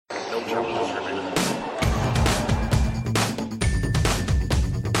No challenges remaining.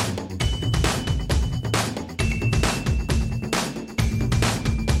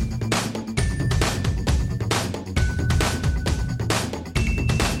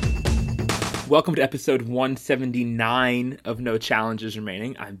 Welcome to episode 179 of No Challenges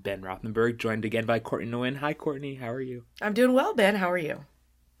Remaining. I'm Ben Rothenberg, joined again by Courtney Nguyen. Hi, Courtney. How are you? I'm doing well, Ben. How are you?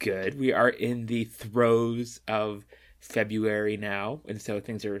 Good. We are in the throes of February now, and so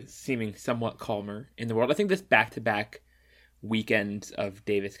things are seeming somewhat calmer in the world. I think this back-to-back weekend of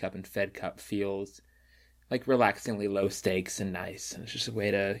Davis Cup and Fed Cup feels like relaxingly low stakes and nice. It's just a way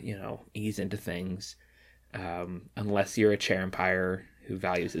to, ease into things. Unless you're a chair umpire who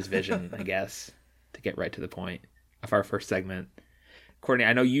values his vision, I guess, to get right to the point of our first segment. Courtney,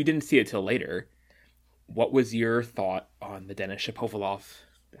 I know you didn't see it till later. What was your thought on the Denis Shapovalov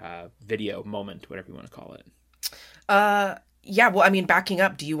video moment, whatever you want to call it? Backing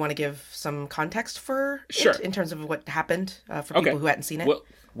up, do you want to give some context for Sure. it in terms of what happened for people who hadn't seen it?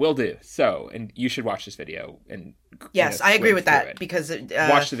 Will do. So, and you should watch this video. And yes, I agree with that because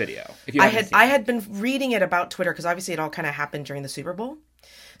watch the video. If you I had been reading it about Twitter because obviously it all kind of happened during the Super Bowl.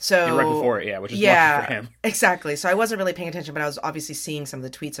 So right before it, which is lucky for him. Exactly. So I wasn't really paying attention, but I was obviously seeing some of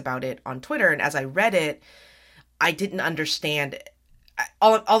the tweets about it on Twitter, and as I read it, I didn't understand.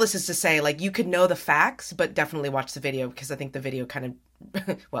 All this is to say, like, you could know the facts, but definitely watch the video because I think the video kind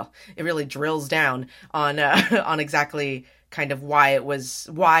of, it really drills down on exactly kind of why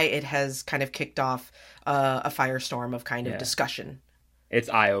it has kind of kicked off a firestorm of kind of discussion. It's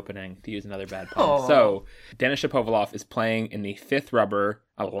eye-opening, to use another bad pun. So, Denis Shapovalov is playing in the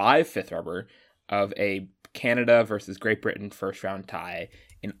a live fifth rubber of a Canada versus Great Britain first-round tie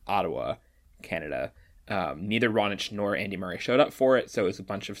in Ottawa, Canada. Neither Raonic nor Andy Murray showed up for it, so it was a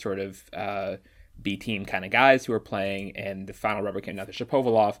bunch of sort of B-team kind of guys who were playing, and the final rubber came down to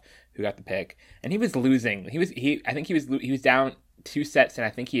Shapovalov, who got the pick, and he was losing. I think he was down 2 sets, and I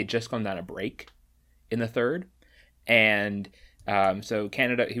think he had just gone down a break in the third, and so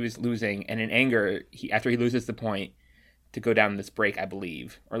Canada, he was losing, and in anger, after he loses the point to go down this break, I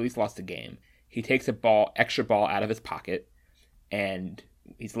believe, or at least lost the game, he takes extra ball out of his pocket, and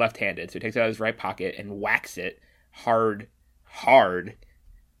he's left-handed, so he takes it out of his right pocket and whacks it hard,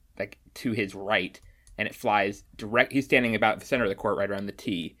 like to his right, and it flies direct. He's standing about the center of the court, right around the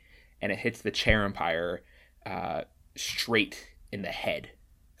tee, and it hits the chair umpire straight in the head,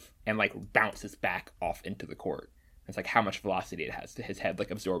 and like bounces back off into the court. It's like how much velocity it has to his head,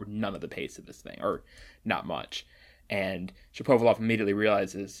 like absorbed none of the pace of this thing, or not much. And Shapovalov immediately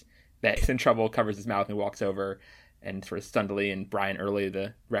realizes that he's in trouble, covers his mouth, and walks over. And sort of stunnedly, and Brian Early,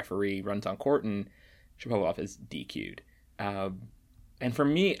 the referee, runs on court, and Shapovalov is DQ'd. And for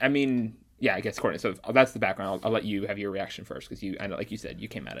me, I guess, Courtney, so that's the background. I'll let you have your reaction first, because I know, like you said, you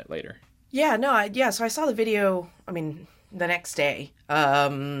came at it later. So I saw the video, the next day,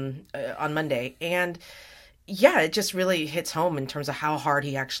 on Monday, and it just really hits home in terms of how hard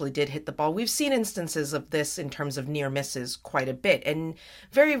he actually did hit the ball. We've seen instances of this in terms of near misses quite a bit, and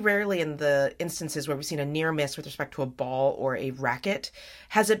very rarely in the instances where we've seen a near miss with respect to a ball or a racket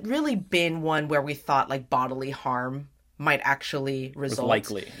has it really been one where we thought like bodily harm might actually result.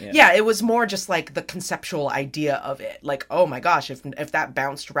 Likely. Yeah, it was more just like the conceptual idea of it. Like, oh my gosh, if that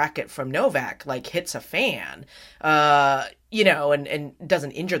bounced racket from Novak like hits a fan, and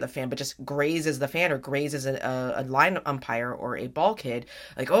doesn't injure the fan, but just grazes the fan or grazes a line umpire or a ball kid,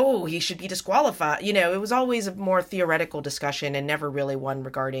 like, oh, he should be disqualified. It was always a more theoretical discussion and never really one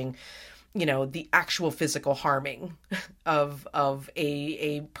regarding, the actual physical harming of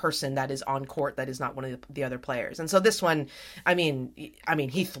a person that is on court that is not one of the other players. And so this one,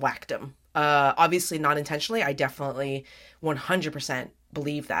 he thwacked him. Obviously not intentionally. I definitely 100%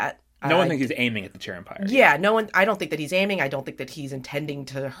 believe that. No one thinks he's aiming at the chair umpire. Yeah, no one. I don't think that he's aiming. I don't think that he's intending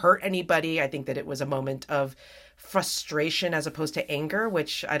to hurt anybody. I think that it was a moment of frustration as opposed to anger,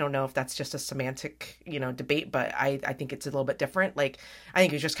 which I don't know if that's just a semantic, debate, but I think it's a little bit different. Like, I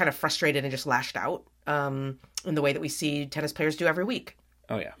think he was just kind of frustrated and just lashed out in the way that we see tennis players do every week.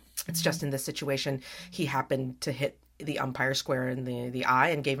 Oh, yeah. It's just in this situation, he happened to hit the umpire square in the eye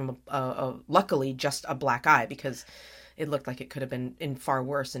and gave him, luckily, just a black eye because it looked like it could have been in far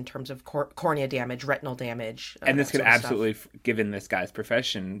worse in terms of cornea damage, retinal damage. And this could absolutely, given this guy's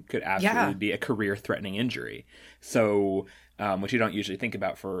profession, could absolutely be a career-threatening injury. So, which you don't usually think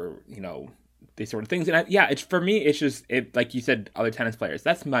about for, these sort of things. And it's for me, it's just, like you said, other tennis players.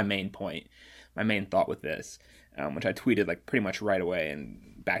 That's my main point, my main thought with this, which I tweeted like pretty much right away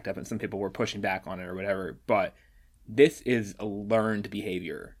and backed up, and some people were pushing back on it or whatever. But this is a learned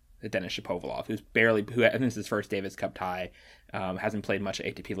behavior that Denis Shapovalov, who I think it's his first Davis Cup tie, Hasn't played much at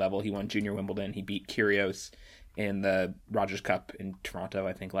ATP level. He won Junior Wimbledon. He beat Kyrgios in the Rogers Cup in Toronto,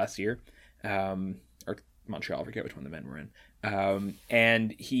 I think, last year. Or Montreal, I forget which one the men were in.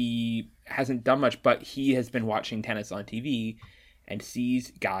 And he hasn't done much, but he has been watching tennis on TV and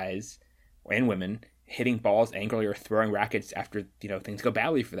sees guys and women hitting balls angrily or throwing rackets after, things go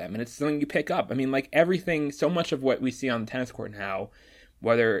badly for them. And it's something you pick up. I mean, like everything, so much of what we see on the tennis court now,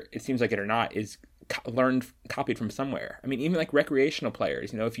 whether it seems like it or not, is copied from somewhere. I mean, even like recreational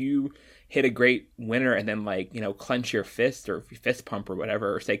players, if you hit a great winner and then clench your fist or fist pump or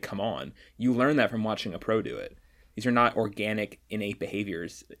whatever, or say, come on, you learn that from watching a pro do it. These are not organic, innate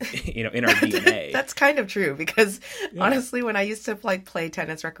behaviors, in our DNA. That's kind of true because honestly, when I used to play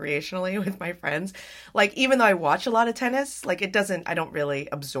tennis recreationally with my friends, even though I watch a lot of tennis, I don't really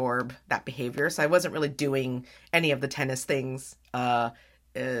absorb that behavior. So I wasn't really doing any of the tennis things,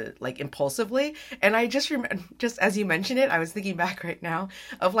 impulsively. And I just remember, just as you mentioned it, I was thinking back right now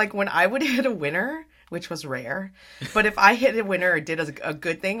of when I would hit a winner, which was rare, but if I hit a winner or did a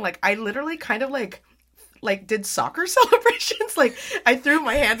good thing, I literally kind of did soccer celebrations. I threw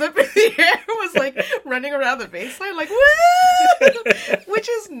my hands up in the air, was running around the baseline, woo! Which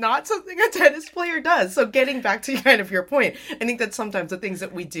is not something a tennis player does. So getting back to kind of your point, I think that sometimes the things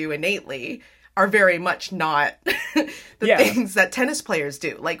that we do innately are very much not the things that tennis players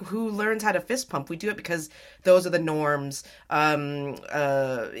do. Who learns how to fist pump? We do it because those are the norms in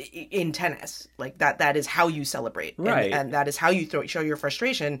tennis. That is how you celebrate. Right. And that is how you show your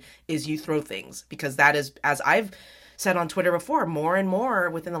frustration, is you throw things. Because that is, as I've said on Twitter before, more and more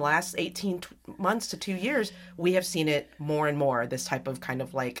within the last 18 months to 2 years, we have seen it more and more, this type of kind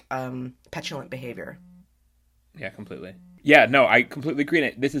of petulant behavior. Yeah, completely. Yeah, no, I completely agree.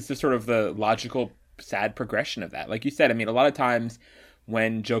 And this is just sort of the logical, sad progression of that. Like you said, I mean, a lot of times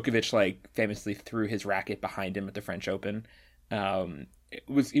when Djokovic famously threw his racket behind him at the French Open, he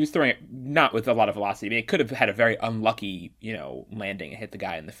was throwing it not with a lot of velocity. I mean, it could have had a very unlucky, landing and hit the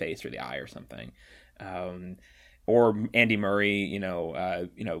guy in the face or the eye or something. Or Andy Murray,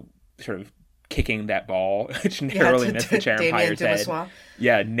 sort of kicking that ball, which narrowly missed the chair umpire's head.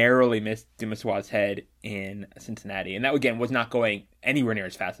 Yeah, narrowly missed Dumassois' head in Cincinnati. And that, again, was not going anywhere near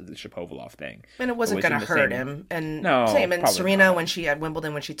as fast as the Shapovalov thing. And it wasn't going to hurt him. And same in Serena at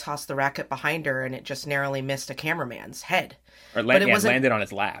Wimbledon, when she tossed the racket behind her and it just narrowly missed a cameraman's head. Or landed on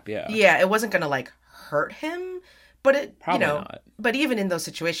his lap, yeah. Yeah, it wasn't going to, hurt him. But it, Probably not. But even in those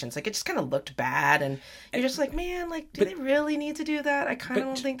situations, it just kind of looked bad, and you're just man, do they really need to do that? I kind of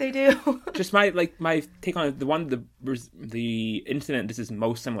don't think they do. Just my take on it, the incident this is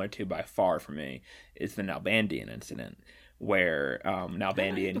most similar to by far for me is the Nalbandian incident, where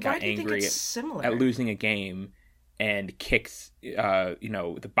Nalbandian got angry at losing a game and kicks,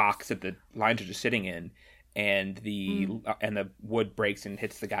 the box that the lines are just sitting in. And the wood breaks and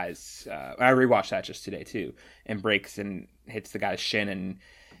hits the guy's. I rewatched that just today too, and breaks and hits the guy's shin, and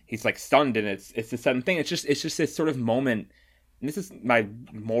he's stunned, and it's a sudden thing. It's just this sort of moment. And this is my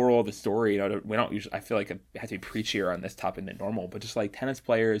moral of the story. We don't usually. I feel like I have to be preachier on this topic than normal, but just tennis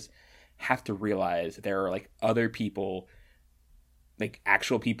players have to realize that there are other people,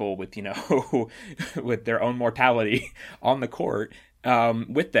 actual people with with their own mortality on the court.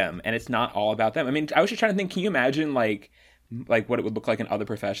 With them, and it's not all about them. I mean, I was just trying to think, can you imagine what it would look like in other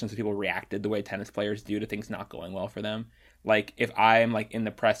professions if people reacted the way tennis players do to things not going well for them? If I'm in the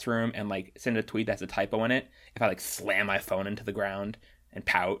press room and send a tweet that has a typo in it, if I slam my phone into the ground and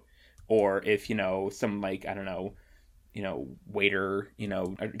pout, or if some I don't know, waiter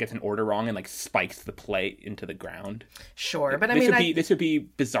gets an order wrong and spikes the plate into the ground. Sure, but this would be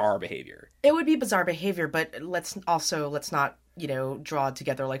bizarre behavior. It would be bizarre behavior, but let's not draw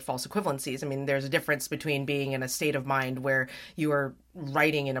together false equivalencies. I mean, there's a difference between being in a state of mind where you are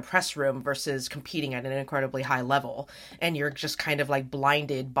writing in a press room versus competing at an incredibly high level, and you're just kind of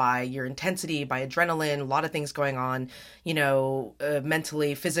blinded by your intensity, by adrenaline, a lot of things going on,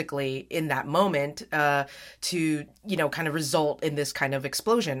 mentally, physically in that moment, to kind of result in this kind of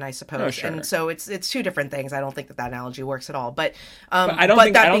explosion, I suppose. Oh, sure. And so it's two different things. I don't think that analogy works at all. But I don't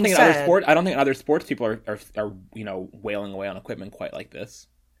think other sports people are wailing away on equipment quite like this.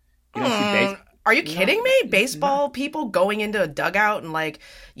 You don't see Are you kidding me? Baseball people going into a dugout and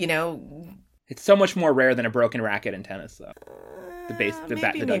It's so much more rare than a broken racket in tennis, though. The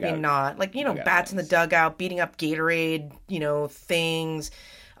dugout. Maybe not. Bats in the dugout, beating up Gatorade, things.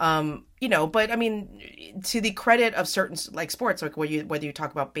 But I mean, to the credit of certain sports, whether you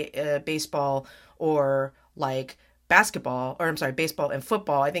talk about baseball or baseball and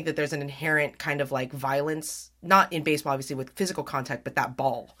football, I think that there's an inherent kind of like violence, not in baseball, obviously with physical contact, but that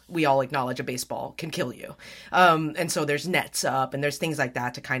ball, we all acknowledge a baseball can kill you. And so there's nets up and there's things like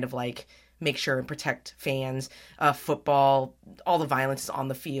that to kind of like make sure and protect fans. Football, all the violence is on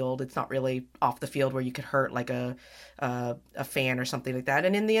the field. It's not really off the field where you could hurt like a fan or something like that.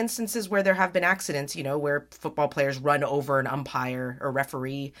 And in the instances where there have been accidents, you know, where football players run over an umpire or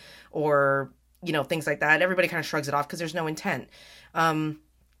referee or, you know, things like that, everybody kind of shrugs it off because there's no intent.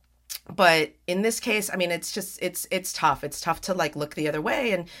 But in this case, I mean, it's just, it's tough. It's tough to like look the other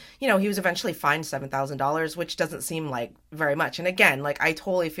way. And, you know, he was eventually fined $7,000, which doesn't seem like very much. And again, like I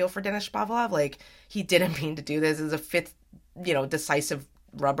totally feel for Denis Shapovalov. Like he didn't mean to do this. It's a fifth, you know, decisive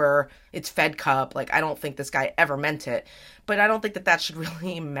rubber. It's Fed Cup. Like I don't think this guy ever meant it. But I don't think that should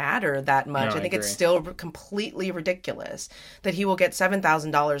really matter that much. No, I think agree. it's still completely ridiculous that he will get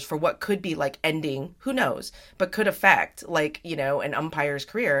 $7,000 for what could be like ending, who knows, but could affect like, you know, an umpire's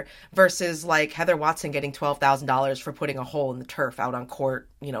career versus like Heather Watson getting $12,000 for putting a hole in the turf out on court,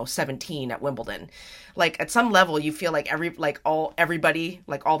 you know, 17 at Wimbledon. Like at some level you feel like everybody,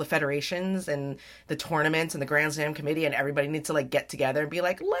 like all the federations and the tournaments and the Grand Slam committee and everybody needs to like get together and be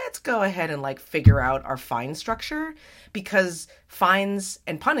like, let's go ahead and like figure out our fine structure, because fines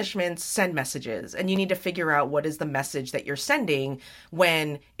and punishments send messages and you need to figure out what is the message that you're sending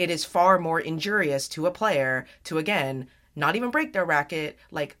when it is far more injurious to a player to, again, not even break their racket,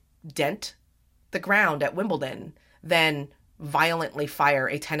 like dent the ground at Wimbledon, than violently fire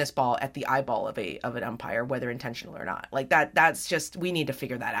a tennis ball at the eyeball of an umpire, whether intentional or not. Like that's just, we need to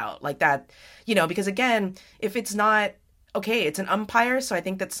figure that out. Like that, you know, because again, if it's not, okay, it's an umpire, so I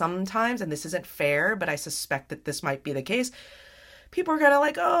think that sometimes, and this isn't fair, but I suspect that this might be the case, people are kind of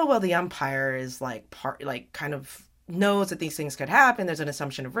like, oh, well, the umpire is like kind of knows that these things could happen. There's an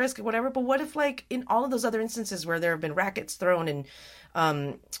assumption of risk or whatever. But what if like in all of those other instances where there have been rackets thrown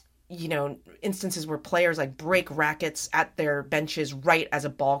and, you know, instances where players like break rackets at their benches right as a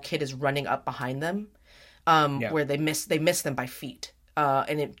ball kid is running up behind them, where they miss them by feet.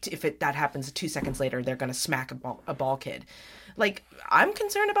 And if that happens 2 seconds later, they're going to smack a ball kid. Like, I'm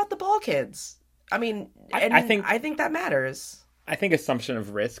concerned about the ball kids. I mean, I think that matters. I think assumption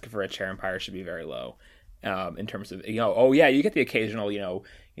of risk for a chair umpire should be very low, in terms of, you know, oh yeah, you get the occasional, you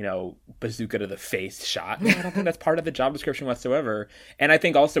know, bazooka to the face shot. No, I don't think that's part of the job description whatsoever. And I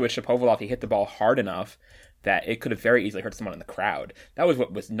think also with Shapovalov, he hit the ball hard enough that it could have very easily hurt someone in the crowd. That was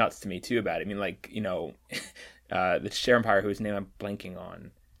what was nuts to me too about it. I mean, like, you know, the chair umpire whose name I'm blanking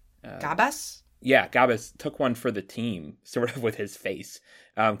on. Gabas? Yeah, Gabas took one for the team, sort of with his face.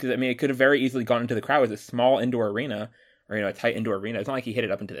 Because, I mean, it could have very easily gone into the crowd. It was a small indoor arena, or, you know, a tight indoor arena. It's not like he hit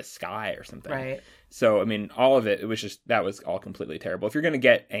it up into the sky or something. Right. So, I mean, all of it was just, that was all completely terrible. If you're going to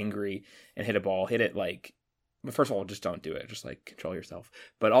get angry and hit a ball, hit it like, but first of all, just don't do it. Just like control yourself.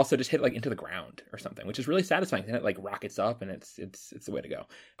 But also just hit it like into the ground or something, which is really satisfying. And it like rockets up, and it's the way to go.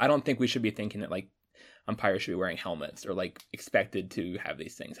 I don't think we should be thinking that like umpires should be wearing helmets or like expected to have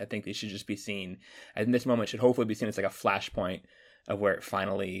these things. I think they should just be seen, and this moment should hopefully be seen as like a flashpoint of where it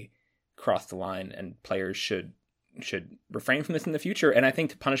finally crossed the line, and players should refrain from this in the future. And I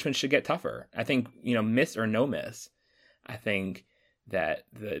think punishments should get tougher. I think, you know, miss or no miss. I think that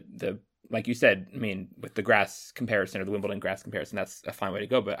the like you said, I mean, with the grass comparison or the Wimbledon grass comparison, that's a fine way to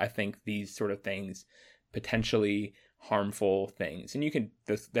go. But I think these sort of things, potentially harmful things, and you can,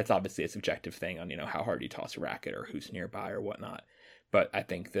 that's obviously a subjective thing on, you know, how hard you toss a racket or who's nearby or whatnot. But I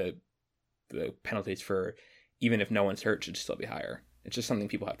think the penalties for, even if no one's hurt, should still be higher. It's just something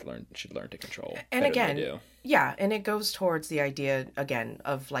people should learn to control. And again, yeah, and it goes towards the idea, again,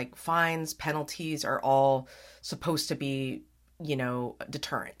 of like fines, penalties are all supposed to be, you know,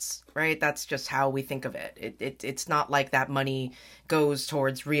 deterrence, right? That's just how we think of it. It's not like that money goes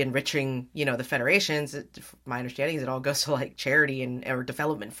towards re-enriching, you know, the federations. My understanding is it all goes to like charity or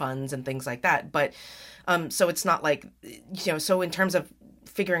development funds and things like that. But so it's not like, you know, so in terms of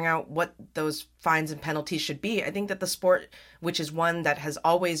figuring out what those fines and penalties should be, I think that the sport, which is one that has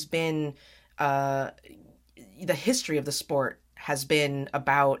always been, the history of the sport has been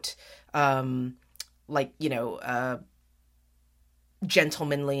about, like, you know,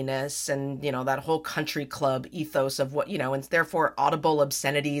 gentlemanliness and, you know, that whole country club ethos of what, you know, and therefore audible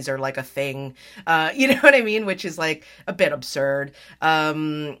obscenities are like a thing, you know what I mean? Which is like a bit absurd.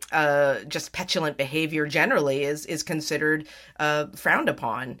 Just petulant behavior generally is considered frowned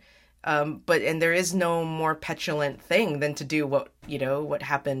upon. And there is no more petulant thing than to do what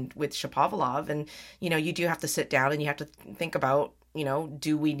happened with Shapovalov. And, you do have to sit down and you have to think about,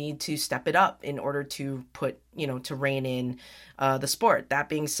 do we need to step it up in order to to rein in the sport? That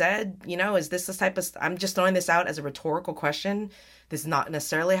being said, is this the type of, I'm just throwing this out as a rhetorical question. This is not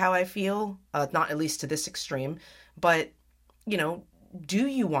necessarily how I feel, not at least to this extreme, but, do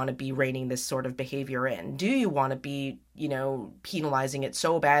you want to be reining this sort of behavior in? Do you want to be, penalizing it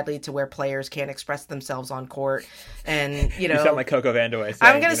so badly to where players can't express themselves on court? And, You sound like Coco Vandeweghe.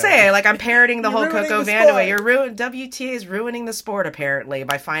 I'm going to say, I'm parroting the whole Coco Vandeweghe. WTA is ruining the sport, apparently,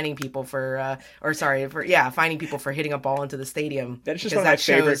 by fining people finding people for hitting a ball into the stadium. That's just one of my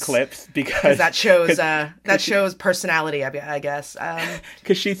favorite clips because that shows personality, I guess.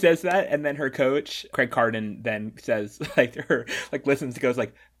 Because she says that, and then her coach, Craig Carden, then says, listens, goes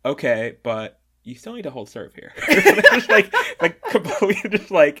okay, but you still need to hold serve here. just completely just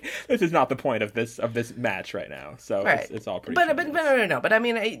this is not the point of this match right now. So right. it's all pretty. But no. But I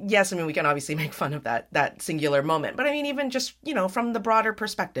mean, yes, we can obviously make fun of that singular moment. But I mean, even just from the broader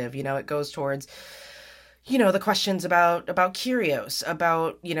perspective, it goes towards the questions about Kyrgios,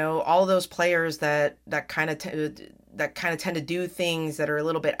 about all those players that kind of tend to do things that are a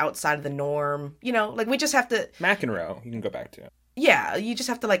little bit outside of the norm. We just have to McEnroe. You can go back to it. Yeah, you just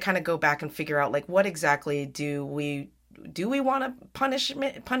have to kind of go back and figure out what exactly do we want to punish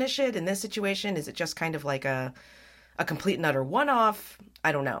it in this situation? Is it just kind of like a complete and utter one-off?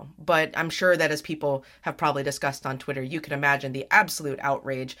 I don't know. But I'm sure that as people have probably discussed on Twitter, you can imagine the absolute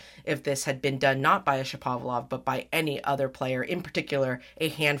outrage if this had been done not by a Shapovalov, but by any other player, in particular, a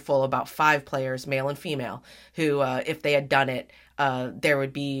handful, about 5 players, male and female, who, if they had done it, there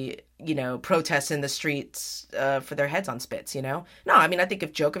would be, protests in the streets for their heads on spits, No, I mean, I think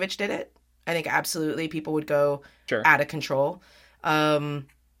if Djokovic did it, I think absolutely people would go out of control.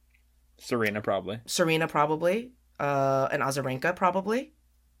 Serena probably. And Azarenka probably.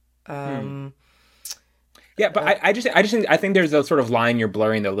 Yeah, but I think there's a sort of line you're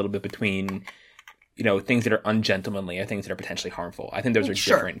blurring though a little bit between, things that are ungentlemanly or things that are potentially harmful. I think those are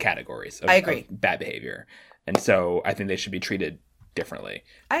different categories of bad behavior. And so I think they should be treated differently.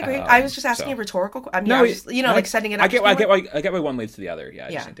 I agree. I was just asking a rhetorical. I mean, I was just, setting it up. I get why one leads to the other. Yeah,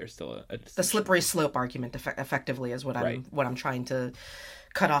 I just think there's still the slippery slope argument. Effectively, is what I'm trying to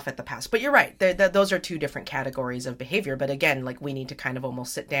cut off at the pass. But you're right. Those are 2 different categories of behavior. But again, we need to kind of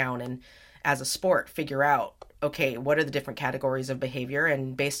almost sit down and, as a sport, figure out, okay, what are the different categories of behavior,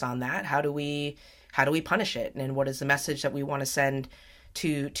 and based on that, how do we punish it, and what is the message that we want to send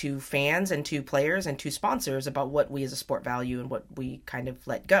to fans and to players and to sponsors about what we as a sport value and what we kind of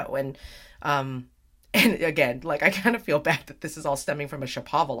let go. And again, I kind of feel bad that this is all stemming from a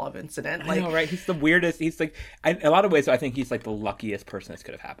Shapovalov incident. I know, right? He's the weirdest. He's in a lot of ways, I think he's the luckiest person this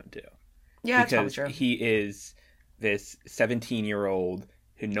could have happened to. Yeah, that's probably true. He is this 17-year-old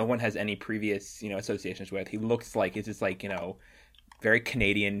who no one has any previous, associations with. He looks like he's just very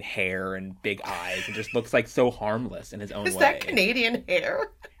Canadian hair and big eyes, and just looks so harmless in his own way. Is that Canadian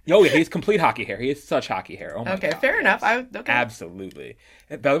hair? Oh, yeah, he's complete hockey hair. He has such hockey hair. Oh my God. Okay, fair enough. Absolutely.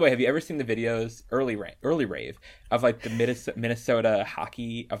 And by the way, have you ever seen the videos, early rave, of the Minnesota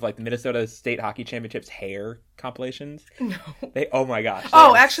hockey, of the Minnesota State Hockey Championships hair compilations? No. Oh my gosh.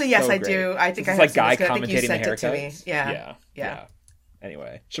 Oh, actually, yes, I do. I think I have guy commentating the haircuts. Yeah.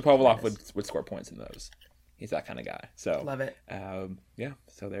 Anyway, Shapovalov would score points in those. He's that kind of guy. So love it.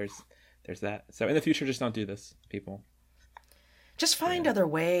 So there's that. So in the future, just don't do this, people. Just find other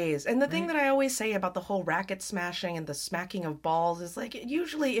ways. And the thing that I always say about the whole racket smashing and the smacking of balls is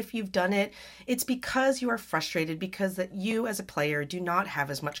usually if you've done it, it's because you are frustrated, because that you as a player do not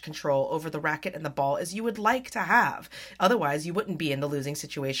have as much control over the racket and the ball as you would like to have. Otherwise, you wouldn't be in the losing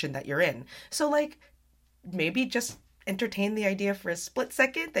situation that you're in. So maybe just entertain the idea for a split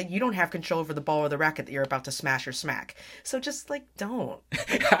second that you don't have control over the ball or the racket that you're about to smash or smack. So just don't.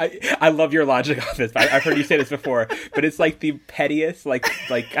 I love your logic on this. I've heard you say this before, but it's the pettiest,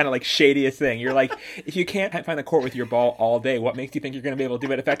 kind of shadiest thing. You're if you can't find the court with your ball all day, what makes you think you're going to be able to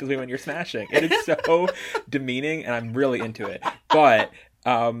do it effectively when you're smashing? It is so demeaning, and I'm really into it. But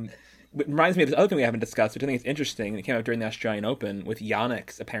it reminds me of this other thing we haven't discussed, which I think is interesting. It came up during the Australian Open with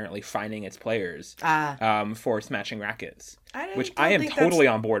Yonex apparently fining its players for smashing rackets, which I am totally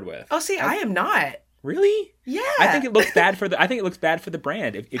on board with. Oh, see, I am not. Really? Yeah. I think it looks bad for the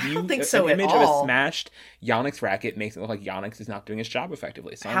brand. If you, I don't think so an at image all. of a smashed Yonex racket makes it look like Yonex is not doing its job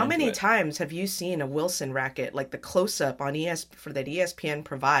effectively. So How many times have you seen a Wilson racket, like the close-up on that ESPN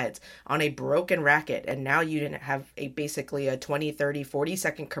provides on a broken racket, and now you didn't have basically a 20, 30,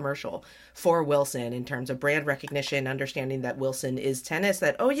 40-second commercial for Wilson in terms of brand recognition, understanding that Wilson is tennis,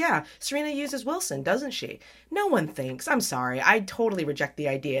 that, oh yeah, Serena uses Wilson, doesn't she? No one thinks. I'm sorry. I totally reject the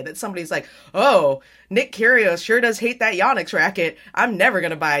idea that somebody's like, oh, Nick Kyrgios sure does hate that Yonex racket. I'm never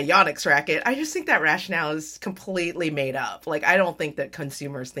going to buy a Yonex racket. I just think that rationale is completely made up. Like, I don't think that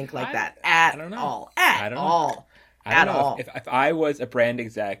consumers think like that at all. At all. I don't know. If I was a brand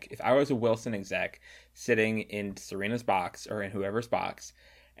exec, if I was a Wilson exec sitting in Serena's box or in whoever's box,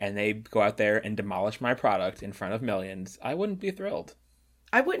 and they go out there and demolish my product in front of millions, I wouldn't be thrilled.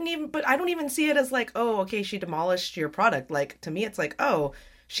 I wouldn't even, but I don't even see it as like, oh, okay, she demolished your product. Like, to me, it's like, oh,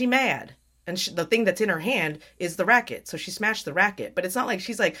 she mad. And the thing that's in her hand is the racket. So she smashed the racket. But it's not like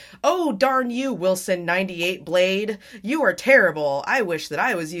she's like, oh, darn you, Wilson 98 blade. You are terrible. I wish that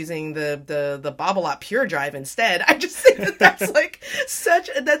I was using the Babolat Pure Drive instead. I just think that that's like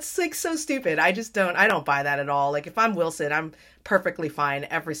that's like so stupid. I don't buy that at all. Like, if I'm Wilson, I'm perfectly fine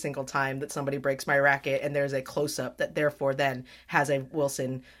every single time that somebody breaks my racket and there's a close-up that therefore then has a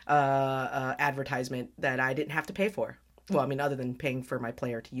Wilson advertisement that I didn't have to pay for. Well, I mean, other than paying for my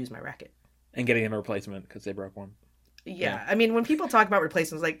player to use my racket. And getting them a replacement because they broke one. Yeah. I mean, when people talk about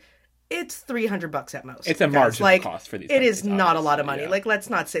replacements, like, it's $300 at most. It's a marginal cost for these. It is not a lot of money. Yeah. Like, let's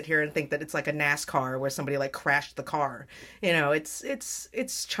not sit here and think that it's like a NASCAR where somebody like crashed the car. You know, it's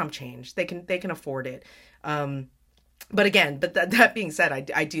chump change. They can afford it. But again, that being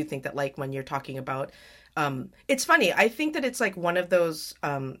said, I do think that, like, when you're talking about, it's funny. I think that it's like one of those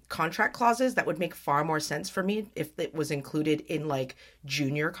contract clauses that would make far more sense for me if it was included in like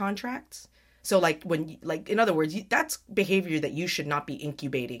junior contracts. So like in other words, that's behavior that you should not be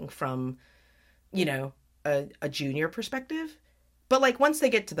incubating from, you know, a junior perspective. But like once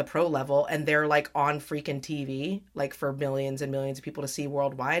they get to the pro level and they're like on freaking TV, like for millions and millions of people to see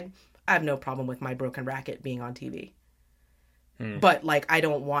worldwide, I have no problem with my broken racket being on TV. But like, I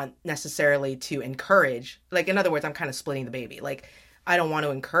don't want necessarily to encourage, like, in other words, I'm kind of splitting the baby. Like, I don't want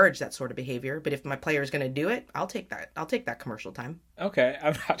to encourage that sort of behavior, but if my player is going to do it, I'll take that commercial time. Okay.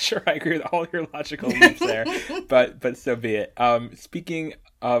 I'm not sure I agree with all your logical leaps there, but so be it. Speaking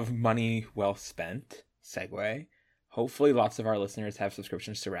of money well spent, segue, hopefully lots of our listeners have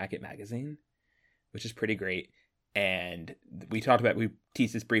subscriptions to Racket Magazine, which is pretty great. And we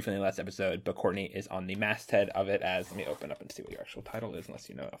teased this briefly in the last episode, but Courtney is on the masthead of it as, let me open up and see what your actual title is, unless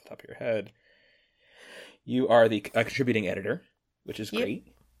you know off the top of your head. You are the contributing editor, which is great.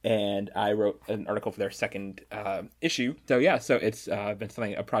 Yep. And I wrote an article for their second issue. So yeah, so it's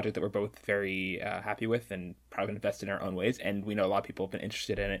been a project that we're both very happy with and probably invest in our own ways. And we know a lot of people have been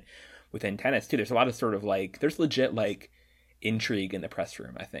interested in it within tennis too. There's a lot of sort of like, there's legit like intrigue in the press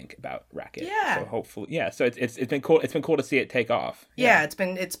room, I think, about Racket. Yeah. So hopefully, yeah. So it's been cool. It's been cool to see it take off. Yeah, it's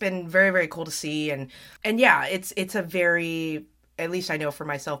been very, very cool to see, and yeah, it's a very, at least I know for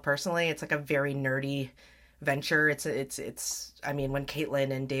myself personally, it's like a very nerdy venture. It's I mean, when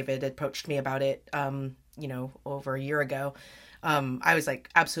Caitlin and David approached me about it, you know, over a year ago, I was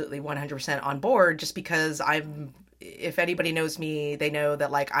like absolutely 100% on board, just because if anybody knows me, they know that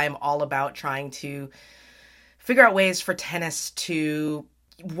like I'm all about trying to figure out ways for tennis to,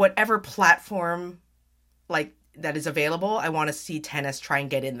 whatever platform like that is available, I want to see tennis try and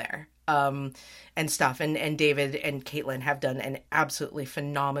get in there. And stuff. And David and Caitlin have done an absolutely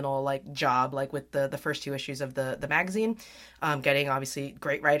phenomenal like job, like with the first two issues of the magazine, getting obviously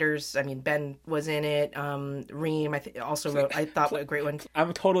great writers. I mean, Ben was in it. Reem, also wrote, I thought, a great one.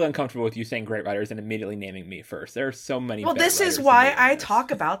 I'm totally uncomfortable with you saying great writers and immediately naming me first. There are so many. Well, this is why I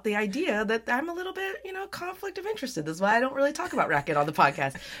talk about the idea that I'm a little bit, you know, conflict of interest. This is why I don't really talk about Racket on the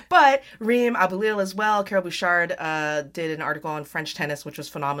podcast. But Reem Aboulil as well. Carol Bouchard did an article on French tennis, which was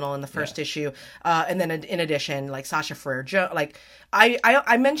phenomenal in the first issue. And then in addition, like Sasha Frere, like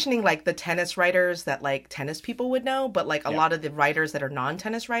I'm mentioning like the tennis writers that like tennis people would know, but like a lot of the writers that are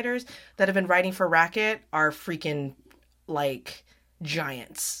non-tennis writers that have been writing for Racket are freaking like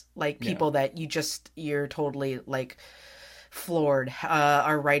giants, like people that you're totally like floored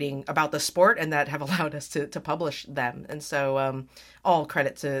are writing about the sport and that have allowed us to publish them. And so all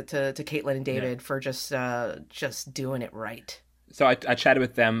credit to Caitlin and David for just doing it right. So I chatted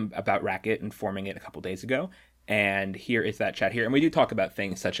with them about Racket and forming it a couple days ago, and here is that chat here. And we do talk about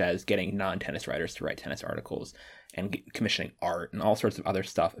things such as getting non-tennis writers to write tennis articles and commissioning art and all sorts of other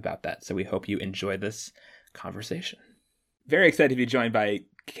stuff about that. So we hope you enjoy this conversation. Very excited to be joined by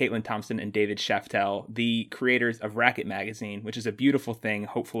Caitlin Thompson and David Shaftel, the creators of Racket Magazine, which is a beautiful thing,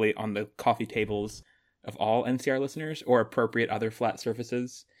 hopefully on the coffee tables of all NCR listeners or appropriate other flat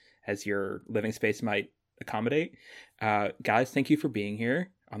surfaces as your living space might accommodate. Guys, thank you for being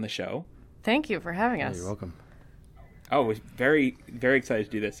here on the show. Thank you for having us. You're welcome. Oh, we're very, very excited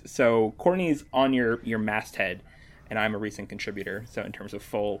to do this. So Courtney's on your masthead, and I'm a recent contributor. So in terms of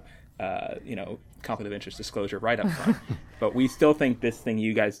full, conflict of interest disclosure right up front. But we still think this thing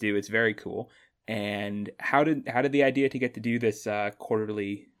you guys do is very cool. And how did the idea to get to do this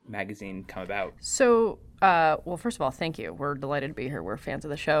quarterly magazine come about? So, well, first of all, thank you. We're delighted to be here. We're fans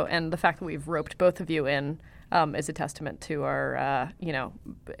of the show. And the fact that we've roped both of you in is a testament to our,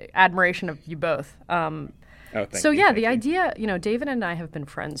 admiration of you both. The idea, David and I have been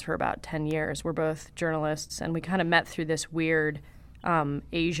friends for about 10 years. We're both journalists, and we kind of met through this weird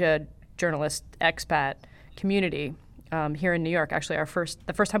Asia journalist expat community here in New York. Actually,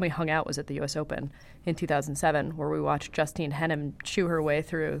 the first time we hung out was at the U.S. Open in 2007, where we watched Justine Henin chew her way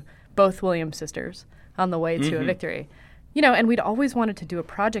through both Williams sisters on the way to a victory. And we'd always wanted to do a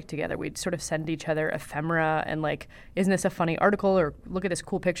project together. We'd sort of send each other ephemera and like, isn't this a funny article? Or look at this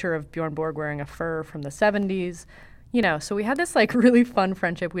cool picture of Bjorn Borg wearing a fur from the 70s. So we had this like really fun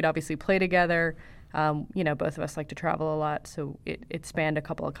friendship. We'd obviously play together. Both of us like to travel a lot. So it spanned a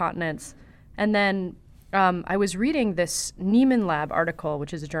couple of continents. And then I was reading this Nieman Lab article,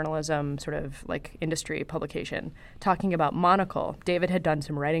 which is a journalism sort of like industry publication, talking about Monocle. David had done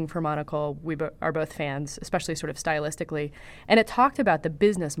some writing for Monocle. We are both fans, especially sort of stylistically. And it talked about the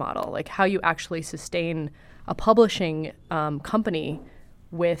business model, like how you actually sustain a publishing company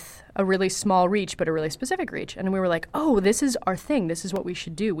with a really small reach, but a really specific reach. And we were like, oh, this is our thing. This is what we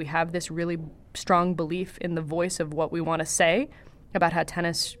should do. We have this really strong belief in the voice of what we want to say about how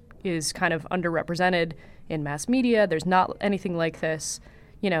tennis is kind of underrepresented in mass media. There's not anything like this.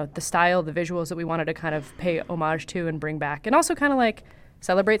 The style, the visuals that we wanted to kind of pay homage to and bring back. And also kind of like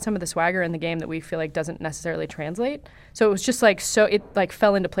celebrate some of the swagger in the game that we feel like doesn't necessarily translate. So it was just like, so it like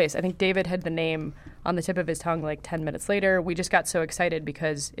fell into place. I think David had the name on the tip of his tongue like 10 minutes later. We just got so excited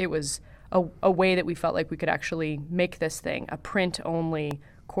because it was a way that we felt like we could actually make this thing a print-only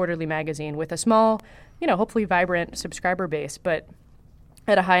quarterly magazine with a small, hopefully vibrant subscriber base, but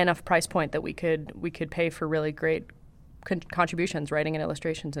at a high enough price point that we could pay for really great contributions, writing and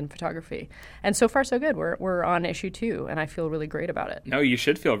illustrations and photography. And so far so good. We're on issue 2, and I feel really great about it. No, you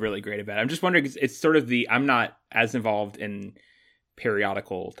should feel really great about it. I'm just wondering, it's sort of I'm not as involved in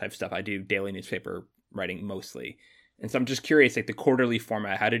periodical type stuff. I do daily newspaper writing mostly. And so I'm just curious, like the quarterly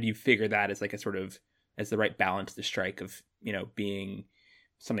format, how did you figure that as like a sort of, as the right balance to strike of, being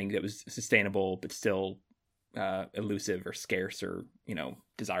something that was sustainable, but still elusive or scarce or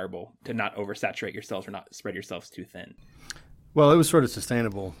desirable, to not oversaturate yourselves or not spread yourselves too thin? Well, it was sort of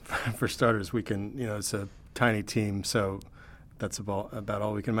sustainable. For starters, we can it's a tiny team, so that's about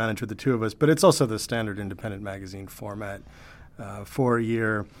all we can manage with the two of us. But it's also the standard independent magazine format for a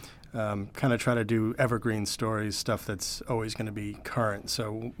year. Kind of try to do evergreen stories, stuff that's always going to be current.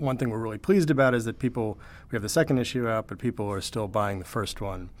 So one thing we're really pleased about is that we have the second issue out, but people are still buying the first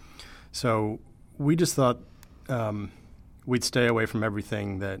one. So we just thought we'd stay away from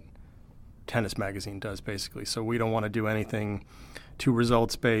everything that Tennis Magazine does, basically. So we don't want to do anything too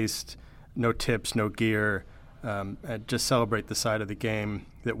results-based, no tips, no gear, just celebrate the side of the game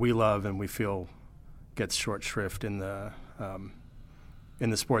that we love and we feel gets short shrift in the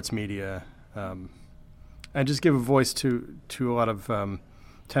sports media, and just give a voice to a lot of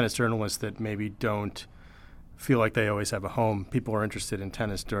tennis journalists that maybe don't feel like they always have a home. People are interested in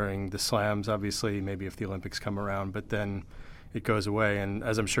tennis during the slams, obviously, maybe if the Olympics come around, but then it goes away. And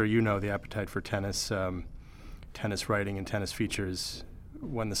as I'm sure you know, the appetite for tennis writing and tennis features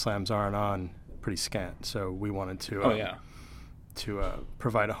when the slams aren't on, pretty scant. So we wanted to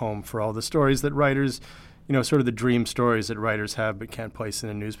provide a home for all the stories that writers, sort of the dream stories that writers have but can't place in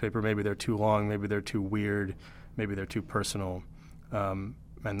a newspaper. Maybe they're too long, maybe they're too weird, maybe they're too personal.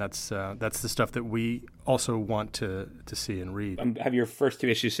 And that's the stuff that we also want to see and read. I have your first 2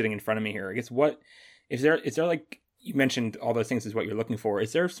 issues sitting in front of me here. I guess what is there like, you mentioned all those things is what you're looking for.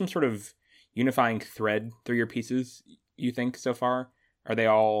 Is there some sort of unifying thread through your pieces, you think, so far? Are they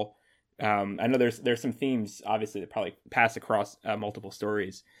all I know there's some themes obviously that probably pass across multiple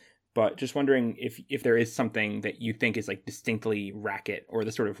stories, but just wondering if there is something that you think is like distinctly racket or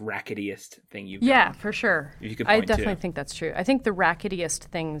the sort of racketiest thing you've done. For sure. If you could I point definitely think that's true. I think the racketiest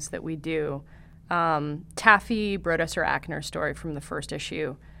things that we do, Taffy Brodesser Ackner story from the first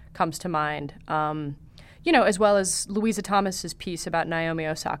issue comes to mind. As well as Louisa Thomas's piece about Naomi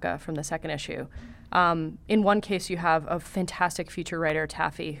Osaka from the second issue. In one case, you have a fantastic feature writer,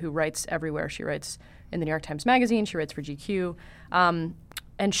 Taffy, who writes everywhere. She writes in the New York Times Magazine. She writes for GQ.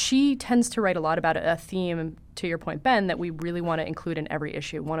 And she tends to write a lot about a theme, to your point, Ben, that we really want to include in every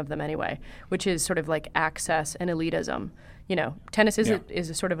issue, one of them anyway, which is sort of like access and elitism. You know, tennis is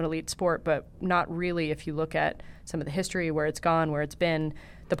a sort of an elite sport, but not really if you look at some of the history, where it's gone, where it's been,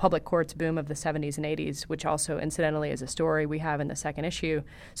 the public courts boom of the 70s and 80s, which also incidentally is a story we have in the second issue.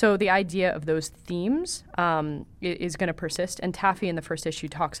 So the idea of those themes is going to persist. And Taffy in the first issue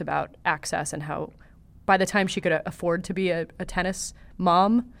talks about access and how by the time she could afford to be a tennis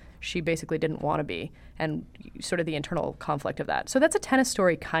mom, she basically didn't want to be, and sort of the internal conflict of that. So that's a tennis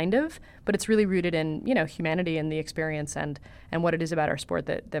story, kind of, but it's really rooted in, you know, humanity and the experience and what it is about our sport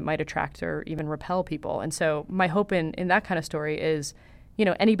that might attract or even repel people. And so my hope in that kind of story is, you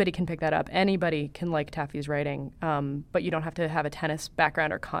know, anybody can pick that up. Anybody can like Taffy's writing, but you don't have to have a tennis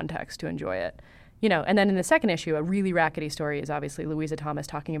background or context to enjoy it. You know, and then in the second issue, a really rackety story is obviously Louisa Thomas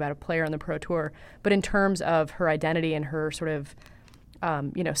talking about a player on the Pro Tour. But in terms of her identity and her sort of,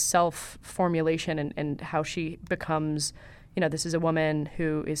 you know, self-formulation and how she becomes, you know, this is a woman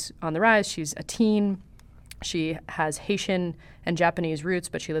who is on the rise. She's a teen. She has Haitian and Japanese roots,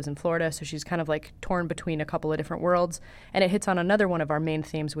 but she lives in Florida, so she's kind of like torn between a couple of different worlds. And it hits on another one of our main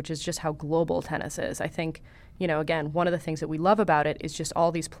themes, which is just how global tennis is. I think, you know, again, one of the things that we love about it is just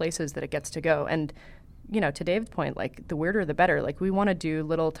all these places that it gets to go. And, you know, to Dave's point, like, the weirder the better. Like, we want to do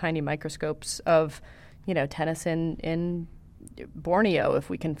little tiny microscopes of, you know, tennis in Borneo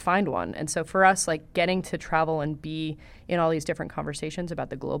if we can find one. And so for us, like, getting to travel and be in all these different conversations about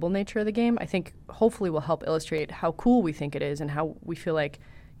the global nature of the game, I think hopefully will help illustrate how cool we think it is and how we feel like,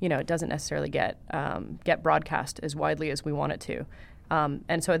 you know, it doesn't necessarily get broadcast as widely as we want it to.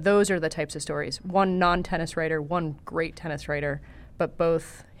 And so those are the types of stories. One non-tennis writer, one great tennis writer, but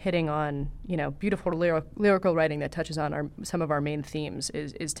both hitting on, you know, beautiful lyrical writing that touches on some of our main themes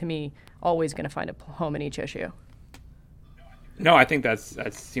is to me always going to find a home in each issue. No, I think that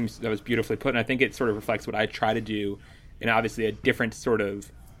was beautifully put, and I think it sort of reflects what I try to do, and obviously a different sort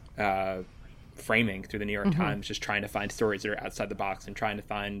of framing through the New York Times, just trying to find stories that are outside the box and trying to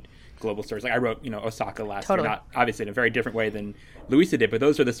find global stories. Like I wrote, you know, Osaka last year, not obviously in a very different way than Louisa did, but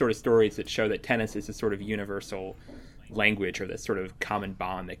those are the sort of stories that show that tennis is a sort of universal language or this sort of common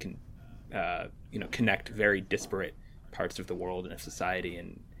bond that can, you know, connect very disparate parts of the world and of society,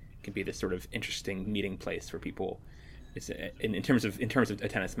 and can be this sort of interesting meeting place for people. It's in terms of a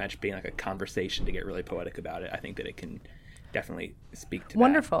tennis match being like a conversation, to get really poetic about it, I think that it can definitely speak to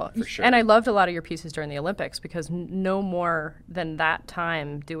wonderful that, for sure. And I loved a lot of your pieces during the Olympics, because no more than that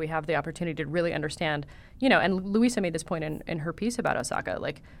time do we have the opportunity to really understand, you know, and Louisa made this point in her piece about Osaka,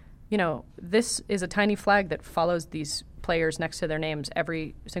 like, you know, this is a tiny flag that follows these players next to their names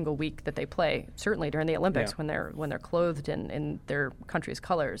every single week that they play, certainly during the Olympics, when they're clothed in their country's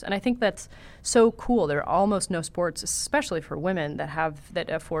colors. And I think that's so cool. There are almost no sports, especially for women, that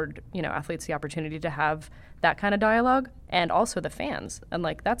afford, you know, athletes the opportunity to have that kind of dialogue, and also the fans. And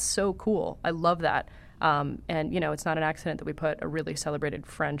like, that's so cool. I love that. And, you know, it's not an accident that we put a really celebrated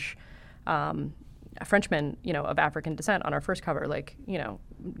a Frenchman, you know, of African descent on our first cover. Like, you know,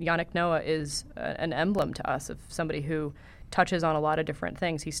 Yannick Noah is an emblem to us of somebody who touches on a lot of different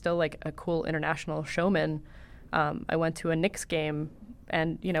things. He's still like a cool international showman. I went to a Knicks game,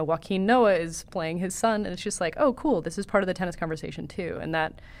 and, you know, Joaquin Noah is playing his son, and it's just like, oh, cool, this is part of the tennis conversation too. And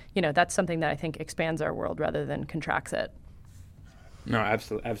that, you know, that's something that I think expands our world rather than contracts it. No,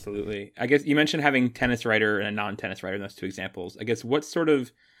 absolutely. I guess you mentioned having tennis writer and a non-tennis writer in those two examples. I guess what sort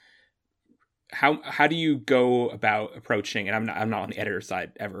of how do you go about approaching, and I'm not on the editor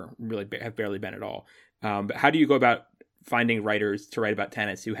side ever, really have barely been at all, but how do you go about finding writers to write about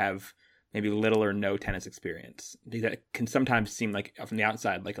tennis who have maybe little or no tennis experience? That can sometimes seem like, from the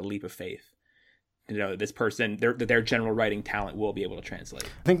outside, like a leap of faith. You know, this person, their general writing talent will be able to translate.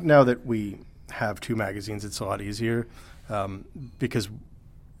 I think now that we have two magazines, it's a lot easier, because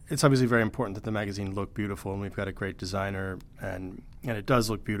it's obviously very important that the magazine look beautiful, and we've got a great designer, and it does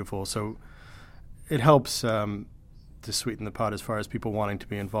look beautiful. So it helps to sweeten the pot as far as people wanting to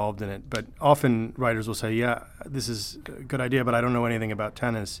be involved in it. But often writers will say, yeah, this is a good idea, but I don't know anything about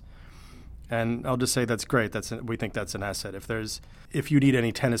tennis. And I'll just say that's great. We think that's an asset. If you need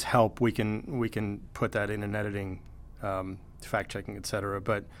any tennis help, we can put that in editing, fact checking, etc.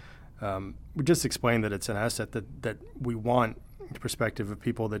 But we just explain that it's an asset that we want the perspective of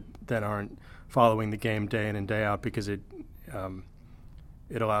people that aren't following the game day in and day out, because it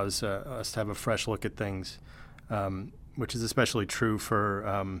allows us to have a fresh look at things, which is especially true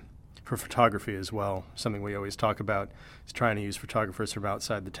for for photography as well. Something we always talk about is trying to use photographers from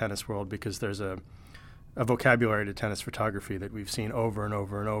outside the tennis world, because there's a vocabulary to tennis photography that we've seen over and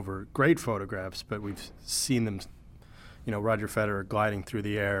over and over. Great photographs, but we've seen them, Roger Federer gliding through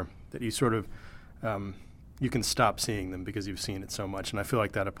the air, that you sort of, you can stop seeing them because you've seen it so much. And I feel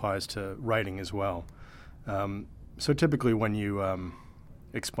like that applies to writing as well. So typically when you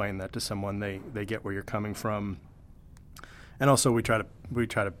explain that to someone, they get where you're coming from. And also we try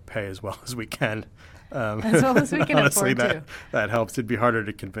to pay as well as we can. As well as we can honestly, afford to. That helps. It'd be harder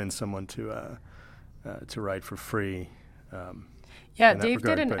to convince someone to write for free. Yeah, Dave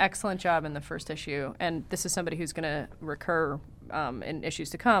did an excellent job in the first issue, and this is somebody who's going to recur in issues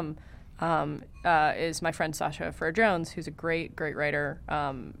to come, is my friend Sasha Frere-Jones, who's a great, great writer.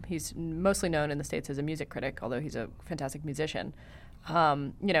 He's mostly known in the States as a music critic, although he's a fantastic musician.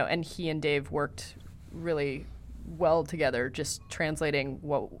 And he and Dave worked really well together, just translating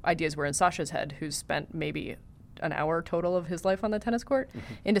what ideas were in Sasha's head, who's spent maybe an hour total of his life on the tennis court,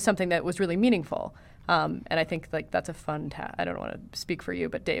 into something that was really meaningful. And I think that's a fun I don't want to speak for you,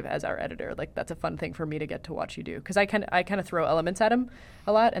 but Dave, as our editor, that's a fun thing for me to get to watch you do, because I kind of throw elements at him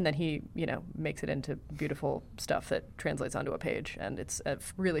a lot, and then he makes it into beautiful stuff that translates onto a page, and it's a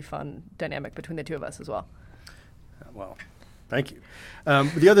really fun dynamic between the two of us as well. Well, thank you.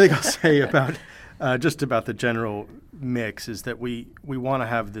 The other thing I'll say about just about the general mix is that we want to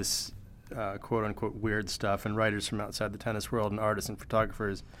have this quote unquote weird stuff, and writers from outside the tennis world and artists and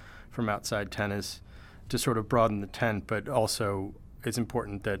photographers from outside tennis to sort of broaden the tent, but also it's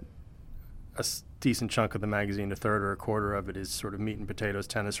important that a decent chunk of the magazine, a third or a quarter of it, is sort of meat and potatoes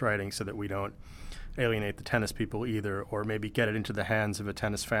tennis writing, so that we don't alienate the tennis people either, or maybe get it into the hands of a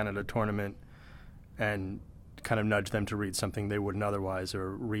tennis fan at a tournament and kind of nudge them to read something they wouldn't otherwise,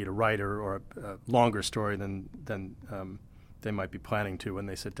 or read a writer or a longer story than they might be planning to when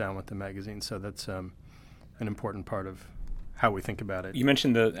they sit down with the magazine. So that's an important part of how we think about it. You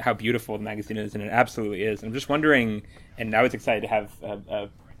mentioned how beautiful the magazine is, and it absolutely is. I'm just wondering, and I was excited to have, for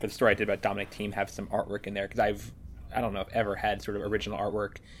the story I did about Dominic Thiem, have some artwork in there, because I don't know if I've ever had sort of original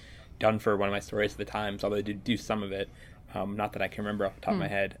artwork done for one of my stories at the Times, although I did do some of it. Not that I can remember off the top of my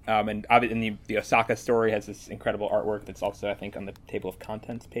head. And the Osaka story has this incredible artwork that's also, I think, on the table of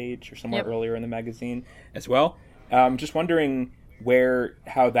contents page or somewhere earlier in the magazine as well. Just wondering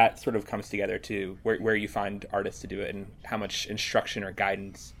how that sort of comes together too, where you find artists to do it, and how much instruction or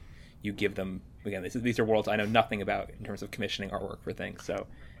guidance you give them. Again, these are worlds I know nothing about in terms of commissioning artwork for things. So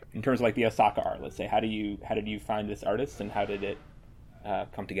in terms of the Osaka art, let's say, how did you find this artist, and how did it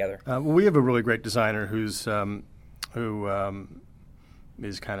come together? Well, we have a really great designer who is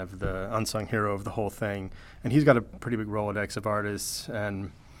kind of the unsung hero of the whole thing, and he's got a pretty big Rolodex of artists,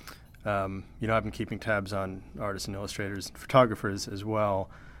 and I've been keeping tabs on artists and illustrators and photographers as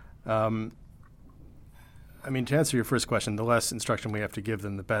well. To answer your first question, the less instruction we have to give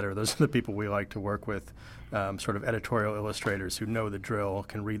them, the better. Those are the people we like to work with, sort of editorial illustrators who know the drill,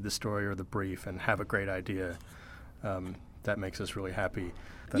 can read the story or the brief, and have a great idea. That makes us really happy.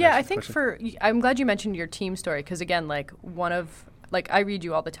 Yeah, I think I'm glad you mentioned your team story, because again, I read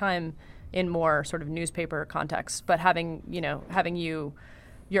you all the time in more sort of newspaper context, but having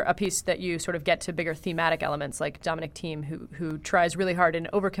you're a piece that you sort of get to bigger thematic elements, like Dominic Thiem, who tries really hard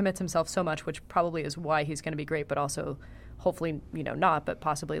and overcommits himself so much, which probably is why he's going to be great, but also hopefully, not, but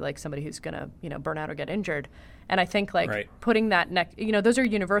possibly somebody who's going to, burn out or get injured. And I think putting that those are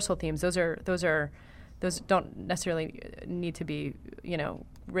universal themes. Those don't necessarily need to be,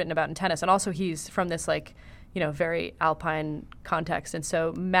 written about in tennis. And also he's from this very alpine context. And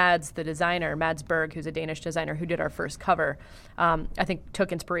so Mads, the designer, Mads Berg, who's a Danish designer who did our first cover, I think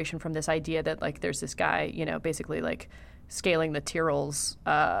took inspiration from this idea that there's this guy, basically scaling the Tyrrells,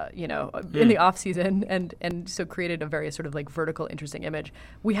 in the off season, and so created a very sort of vertical, interesting image.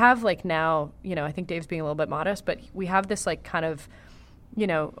 We have now, I think Dave's being a little bit modest, but we have this kind of, I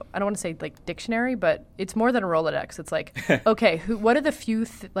don't want to say dictionary, but it's more than a Rolodex. It's okay, what are the few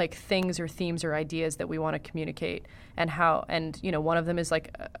things or themes or ideas that we want to communicate, and how? And one of them is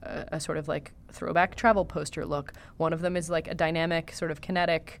a sort of throwback travel poster look. One of them is a dynamic sort of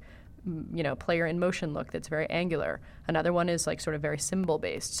kinetic, player in motion look that's very angular. Another one is sort of very symbol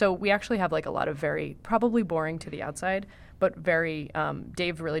based. So we actually have a lot of very probably boring to the outside, but very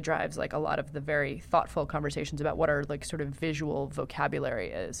Dave really drives a lot of the very thoughtful conversations about what our sort of visual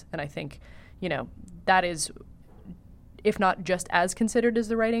vocabulary is. And I think that is, if not just as considered as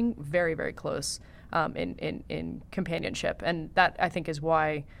the writing, very, very close in companionship. And that, I think, is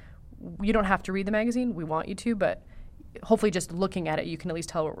why you don't have to read the magazine. We want you to, but hopefully just looking at it, you can at least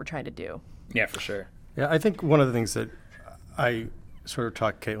tell what we're trying to do. Yeah, for sure. Yeah, I think one of the things that I sort of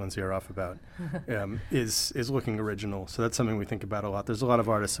talk Caitlin's ear off about is looking original. So that's something we think about a lot. There's a lot of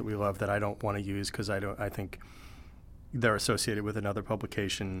artists that we love that I don't want to use because I think they're associated with another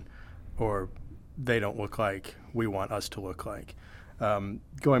publication or they don't look like we want us to look like.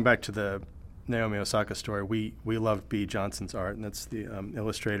 Going back to the Naomi Osaka story, we loved Bea Johnson's art, and that's the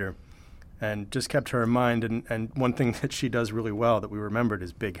illustrator, and just kept her in mind. And one thing that she does really well that we remembered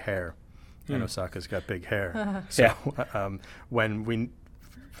is big hair. And Osaka's got big hair. So when we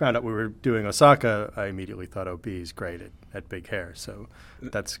found out we were doing Osaka, I immediately thought, oh, Bea's great at big hair. So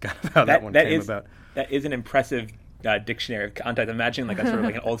that's kind of how that one came about. That is an impressive dictionary of content. Imagine like a sort of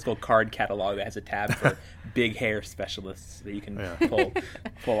like an old school card catalog that has a tab for big hair specialists that you can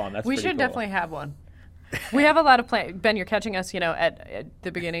pull on. That's we pretty should cool. definitely have one. We have a lot of plans. Ben, you're catching us, at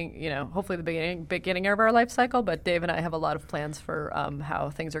the beginning, hopefully the beginning of our life cycle. But Dave and I have a lot of plans for how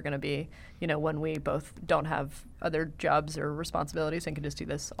things are going to be, when we both don't have other jobs or responsibilities and can just do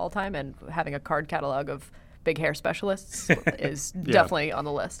this all the time. And having a card catalog of big hair specialists is definitely on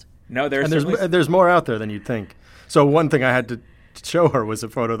the list. No, there's more out there than you'd think. So one thing I had to show her was a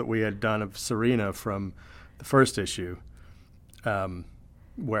photo that we had done of Serena from the first issue,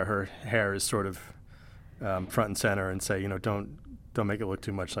 where her hair is sort of front and center, and say, don't make it look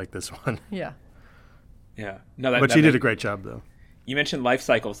too much like this one. Yeah. Yeah. No, but she did a great job, though. You mentioned life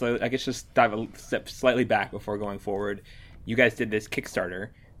cycle, so I guess just dive a step slightly back before going forward. You guys did this Kickstarter,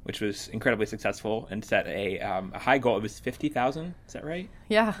 which was incredibly successful and set a high goal. It was 50,000. Is that right?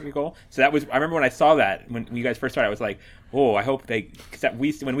 Yeah. Your goal. So that was. I remember when I saw that when you guys first started, I was like, "Oh, I hope they." Because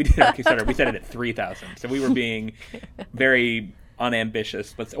when we did our Kickstarter, we set it at 3,000. So we were being very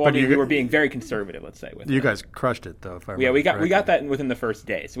unambitious. We were being very conservative. Let's say. You guys crushed it, though. If I we got that within the first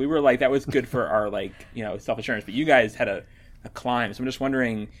day. So we were like, that was good for our self assurance. But you guys had a climb. So I'm just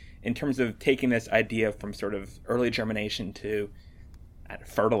wondering, in terms of taking this idea from sort of early germination to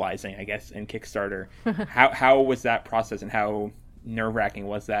fertilizing, I guess, in Kickstarter, how was that process and how nerve-wracking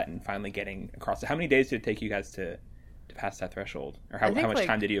was that and finally getting across it? How many days did it take you guys to pass that threshold? Or how much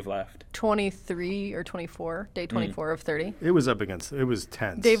time did you have left? 23 or 24, day 24 of 30. It was it was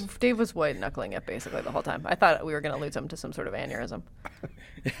tense. Dave was white-knuckling it basically the whole time. I thought we were going to lose him to some sort of aneurysm.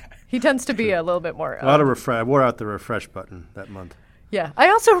 He tends to be a little bit more... a lot of I wore out the refresh button that month. Yeah. I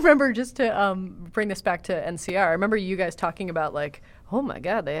also remember, just to bring this back to NCR, I remember you guys talking about oh my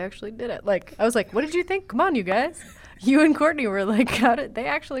God, they actually did it. I was like, what did you think? Come on, you guys. You and Courtney were like, they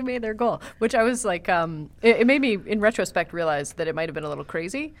actually made their goal, which I was like, it made me, in retrospect, realize that it might have been a little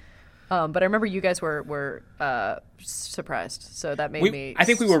crazy. But I remember you guys were surprised, so that made me. I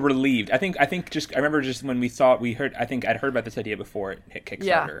think we were relieved. I remember just when I think I'd heard about this idea before it hit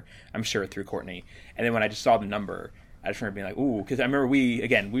Kickstarter. Yeah. I'm sure through Courtney, and then when I just saw the number, I just remember being like, ooh, because I remember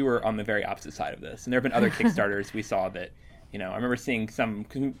we were on the very opposite side of this, and there have been other Kickstarters we saw that. I remember seeing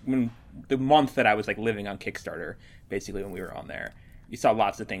when the month that I was living on Kickstarter, basically when we were on there, you saw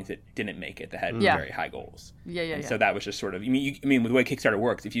lots of things that didn't make it that had very high goals. Yeah. So that was just sort of, with the way Kickstarter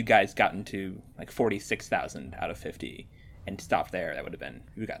works, if you guys gotten to 46,000 out of 50 and stopped there, that would have been,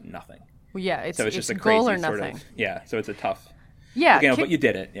 we got nothing. Well, yeah, it's just a goal crazy or nothing. So it's a tough. Yeah. But you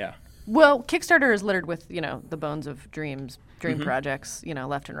did it, yeah. Well, Kickstarter is littered with, the bones of dream projects,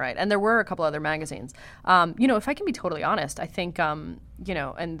 left and right. And there were a couple other magazines. If I can be totally honest, I think, and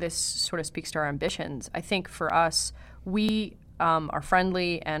this sort of speaks to our ambitions, I think for us, we are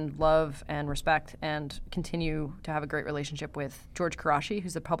friendly and love and respect and continue to have a great relationship with George Karashi,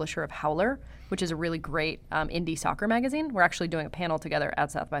 who's the publisher of Howler, which is a really great indie soccer magazine. We're actually doing a panel together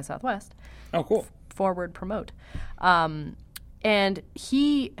at South by Southwest. Oh, cool. Forward promote. And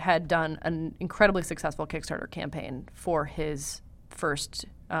he had done an incredibly successful Kickstarter campaign for his first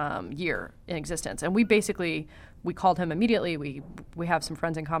year in existence. And we called him immediately. We have some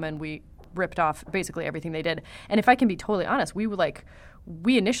friends in common. We ripped off basically everything they did. And if I can be totally honest, we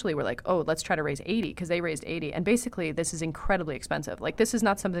initially were like, oh, let's try to raise 80 because they raised 80. And basically this is incredibly expensive. This is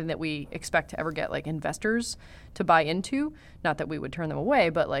not something that we expect to ever get investors to buy into. Not that we would turn them away,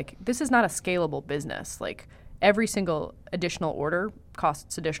 but this is not a scalable business. Every single additional order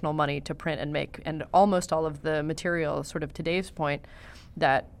costs additional money to print and make, and almost all of the material, sort of to Dave's point,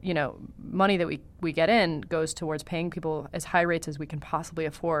 that money that we get in goes towards paying people as high rates as we can possibly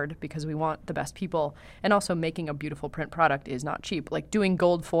afford because we want the best people, and also making a beautiful print product is not cheap. Doing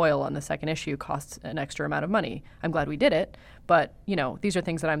gold foil on the second issue costs an extra amount of money. I'm glad we did it, but these are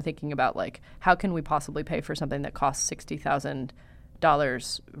things that I'm thinking about, how can we possibly pay for something that costs $60,000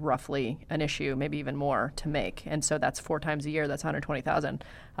 roughly an issue, maybe even more, to make, and so that's 4 times a year. That's 120,000.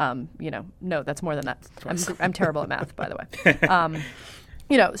 No, that's more than that. I'm terrible at math, by the way.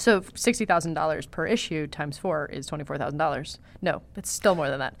 So $60,000 per issue times 4 is $24,000. No, it's still more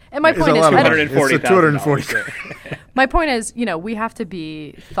than that. And my point is, $240,000. My point is, we have to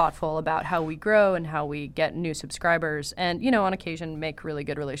be thoughtful about how we grow and how we get new subscribers, and on occasion make really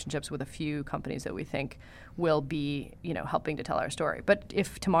good relationships with a few companies that we think will be, helping to tell our story. But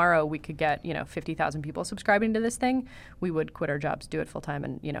if tomorrow we could get, 50,000 people subscribing to this thing, we would quit our jobs, do it full time,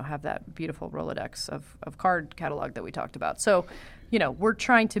 and have that beautiful Rolodex of card catalog that we talked about. So, we're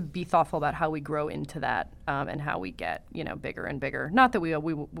trying to be thoughtful about how we grow into that and how we get, bigger and bigger. Not that we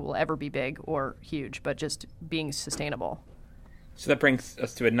will ever be big or huge, but just being sustainable. So that brings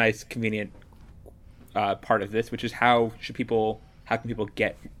us to a nice, convenient part of this, which is how can people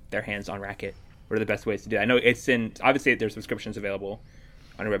get their hands on Racket? What are the best ways to do it? I know obviously there's subscriptions available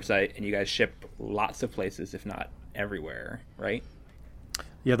on your website, and you guys ship lots of places, if not everywhere, right?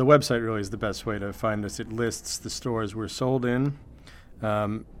 Yeah, the website really is the best way to find us. It lists the stores we're sold in,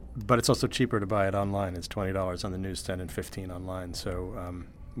 but it's also cheaper to buy it online. It's $20 on the newsstand and $15 online. So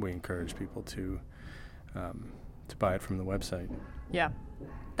we encourage people to buy it from the website. Yeah.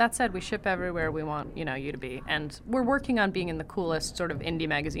 That said, we ship everywhere we want, you to be. And we're working on being in the coolest sort of indie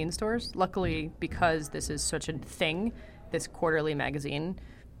magazine stores. Luckily, because this is such a thing, this quarterly magazine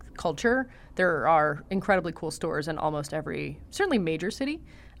culture, there are incredibly cool stores in almost every, certainly major city,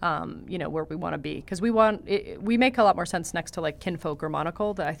 where we want to be. Because we make a lot more sense next to like Kinfolk or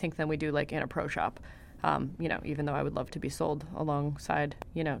Monocle that I think than we do like in a pro shop. Even though I would love to be sold alongside,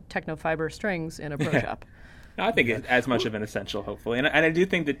 Technofiber strings in a pro shop. I think it's as much of an essential, hopefully. And I do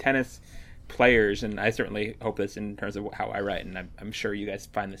think that tennis players, and I certainly hope this in terms of how I write, and I'm sure you guys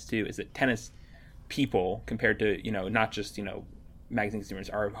find this too, is that tennis people, compared to, not just, magazine consumers,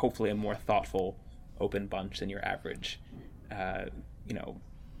 are hopefully a more thoughtful, open bunch than your average,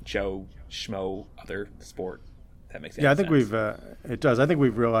 Joe, Schmo, other sport. That makes sense. Yeah, I think it does. I think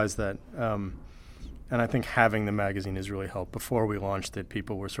we've realized that, and I think having the magazine has really helped. Before we launched it,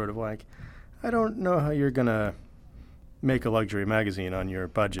 people were sort of like, I don't know how you're going to make a luxury magazine on your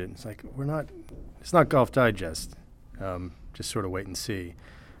budget. It's like, it's not Golf Digest. Just sort of wait and see.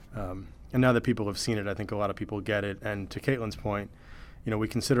 And now that people have seen it, I think a lot of people get it. And to Caitlin's point, we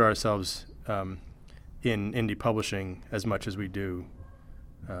consider ourselves in indie publishing as much as we do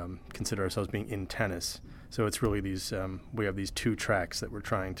consider ourselves being in tennis. So it's really we have these two tracks that we're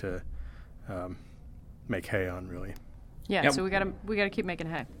trying to make hay on, really. Yeah, yep. So we gotta keep making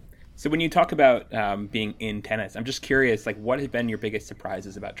hay. So when you talk about being in tennis, I'm just curious, like, what have been your biggest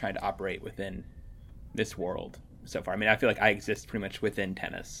surprises about trying to operate within this world so far? I mean, I feel like I exist pretty much within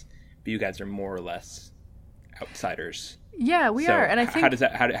tennis, but you guys are more or less outsiders. Yeah, we are. And I think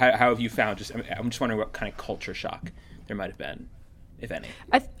how have you found? I'm just wondering what kind of culture shock there might have been, if any.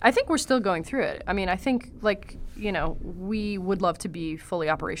 I think we're still going through it. I mean, I think, we would love to be fully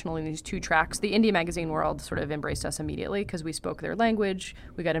operational in these two tracks. The indie magazine world sort of embraced us immediately because we spoke their language.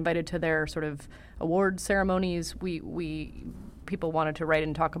 We got invited to their sort of award ceremonies. People wanted to write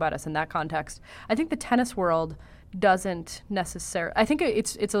and talk about us in that context. I think the tennis world doesn't necessarily. I think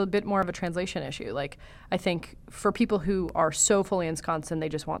it's a bit more of a translation issue. Like, I think for people who are so fully ensconced and they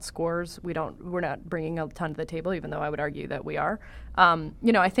just want scores, we're not bringing a ton to the table, even though I would argue that we are.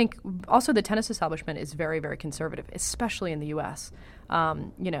 I think also the tennis establishment is very, very conservative, especially in the U.S.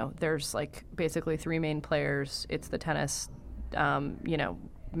 There's like basically three main players. It's the tennis,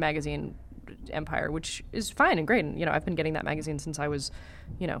 magazine empire, which is fine and great. And, I've been getting that magazine since I was,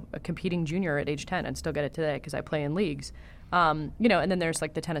 a competing junior at age 10 and still get it today because I play in leagues. And then there's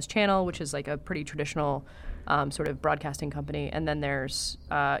like the Tennis Channel, which is like a pretty traditional sort of broadcasting company. And then there's,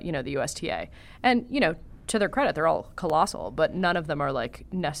 the USTA. And, to their credit, they're all colossal, but none of them are like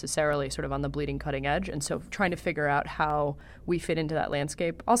necessarily sort of on the bleeding cutting edge. And so trying to figure out how we fit into that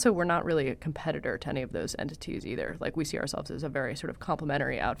landscape. Also, we're not really a competitor to any of those entities either. Like, we see ourselves as a very sort of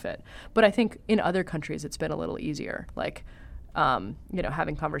complementary outfit. But I think in other countries, it's been a little easier. Like,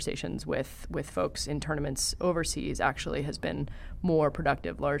 having conversations with folks in tournaments overseas actually has been more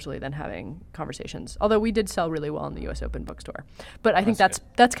productive largely than having conversations. Although we did sell really well in the US Open bookstore. But I think that's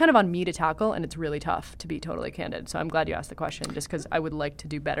kind of on me to tackle, and it's really tough, to be totally candid. So I'm glad you asked the question, just because I would like to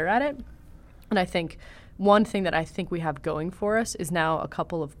do better at it. And I think one thing that I think we have going for us is now a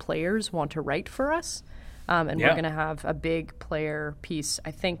couple of players want to write for us. We're going to have a big player piece,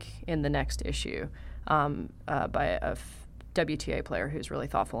 I think, in the next issue by a WTA player who's really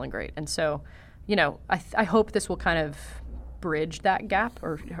thoughtful and great. And so, I hope this will kind of bridge that gap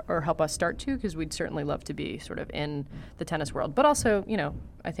or help us start to, because we'd certainly love to be sort of in the tennis world. But also,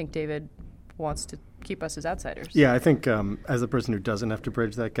 I think David wants to keep us as outsiders. Yeah, I think as a person who doesn't have to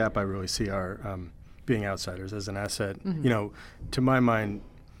bridge that gap, I really see our being outsiders as an asset. You know, to my mind,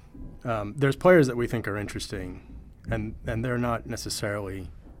 there's players that we think are interesting, and they're not necessarily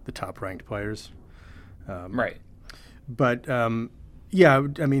the top-ranked players. Right. But yeah,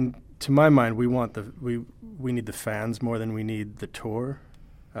 I mean, to my mind, we need the fans more than we need the tour.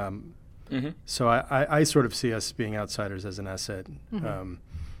 So I sort of see us being outsiders as an asset.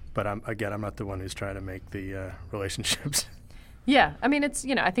 But I'm not the one who's trying to make the relationships. Yeah, I mean, it's,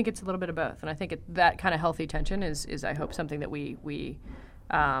 you know, I think it's a little bit of both, and I think that kind of healthy tension is I hope something that we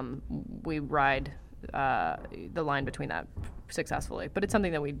ride the line between that successfully. But it's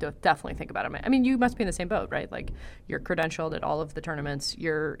something that we definitely think about. I mean, you must be in the same boat, right? Like, you're credentialed at all of the tournaments.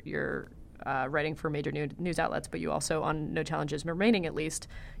 You're writing for major news outlets, but you also, on No Challenges Remaining at least,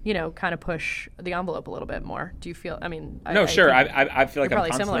 you know, kind of push the envelope a little bit more. Do you feel? I mean, no, sure. I feel like I'm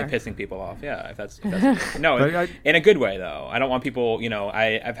constantly similar. pissing people off. Yeah, if that's no, in a good way though. I don't want people. You know,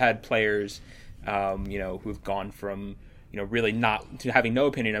 I've had players, you know, who've gone from, you know, really not to having no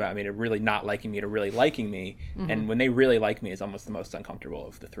opinion about me to really not liking me to really liking me, and when they really like me, is almost the most uncomfortable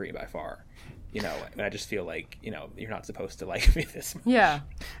of the three by far. You know, and I just feel like, you know, you're not supposed to like me this much. Yeah.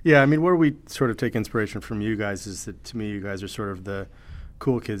 Yeah, I mean, where we sort of take inspiration from you guys is that, to me, you guys are sort of the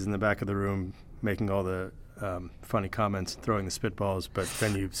cool kids in the back of the room making all the funny comments, throwing the spitballs, but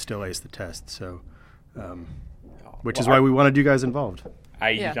then you still ace the test. So, which is why we wanted you guys involved.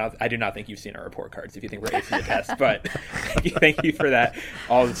 I do not think you've seen our report cards if you think we're acing the test, but thank you for that.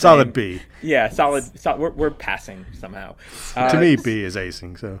 All the solid same. B. Yeah, solid. We're passing somehow. To me, B is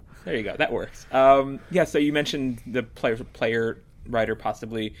acing. So there you go. That works. Yeah. So you mentioned the player writer,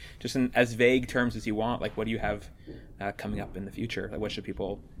 possibly just in as vague terms as you want. Like, what do you have coming up in the future? Like, what should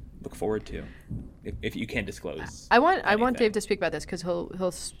people look forward to, if you can disclose? I want Dave to speak about this because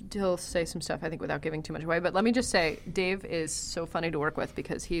he'll say some stuff, I think, without giving too much away. But let me just say, Dave is so funny to work with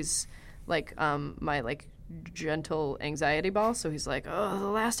because he's like my like gentle anxiety ball. So he's like, oh, the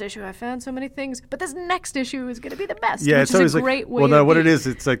last issue I found so many things, but this next issue is going to be the best. Yeah, which it's is always a like, great way. well, no, what be. it is,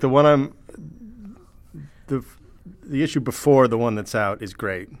 it's like the one the issue before the one that's out is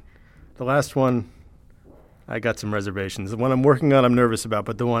great. The last one, I got some reservations. The one I'm working on, I'm nervous about,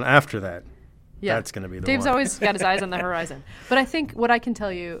 but the one after that, that's going to be the Dave's one. always got his eyes on the horizon. But I think what I can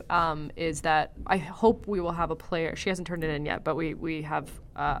tell you is that I hope we will have a player. She hasn't turned it in yet, but we have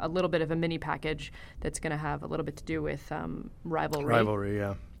a little bit of a mini package that's going to have a little bit to do with rivalry. Rivalry,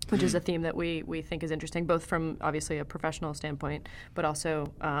 yeah. Which is a theme that we think is interesting, both from obviously a professional standpoint, but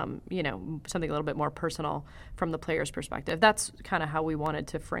also, you know, something a little bit more personal from the player's perspective. That's kind of how we wanted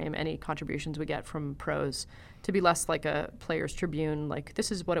to frame any contributions we get from pros, to be less like a player's tribune, like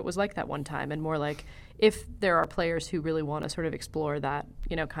this is what it was like that one time, and more like if there are players who really want to sort of explore that,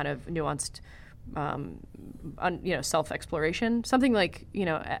 you know, kind of nuanced, you know, self-exploration. Something like, you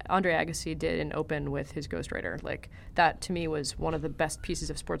know, Andre Agassi did in Open with his ghostwriter. Like, that to me was one of the best pieces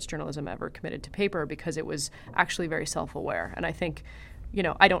of sports journalism ever committed to paper because it was actually very self-aware. And I think, you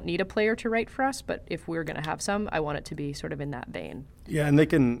know, I don't need a player to write for us, but if we're going to have some, I want it to be sort of in that vein. Yeah, and they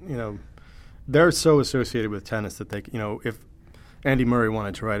can, you know, they're so associated with tennis that they, you know, if Andy Murray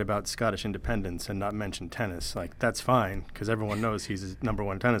wanted to write about Scottish independence and not mention tennis, like, that's fine because everyone knows he's a number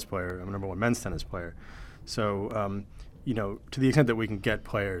one tennis player, a number one men's tennis player. So, you know, to the extent that we can get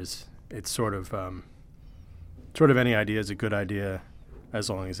players, it's sort of any idea is a good idea as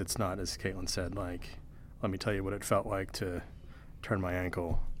long as it's not, as Caitlin said, like, let me tell you what it felt like to turn my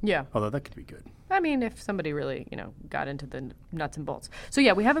ankle. Yeah. Although that could be good. I mean, if somebody really, you know, got into the nuts and bolts. So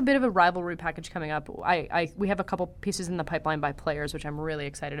yeah, we have a bit of a rivalry package coming up. We have a couple pieces in the pipeline by players, which I'm really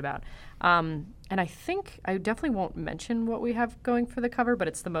excited about. And I think I definitely won't mention what we have going for the cover, but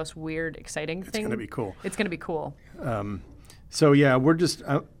it's the most weird, exciting thing. It's going to be cool. It's going to be cool. So yeah, we're just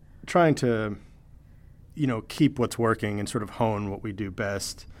trying to, you know, keep what's working and sort of hone what we do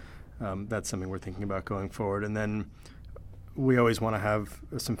best. That's something we're thinking about going forward. And then we always want to have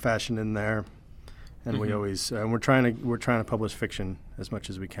some fashion in there. And we always we're trying to publish fiction as much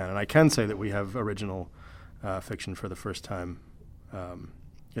as we can. And I can say that we have original fiction for the first time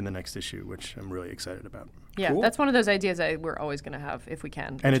in the next issue, which I'm really excited about. Yeah, cool. That's one of those ideas we're always going to have if we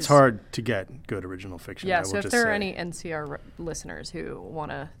can. And it's hard to get good original fiction. Yeah, so if there are any NCR listeners who want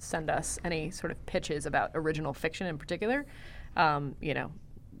to send us any sort of pitches about original fiction in particular, you know,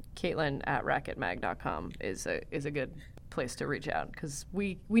 Caitlin at racketmag.com is a good place to reach out because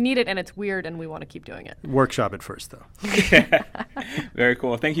we need it and it's weird and we want to keep doing it. Workshop it first, though. Very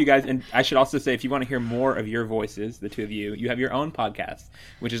cool. Thank you, guys. And I should also say, if you want to hear more of your voices, the two of you, you have your own podcast,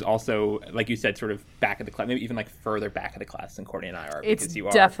 which is also, like you said, sort of back of the class, maybe even like further back of the class than Courtney and I are. It's because you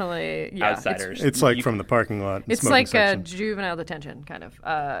are definitely outsiders. It's like from the parking lot. It's like a juvenile detention, kind of.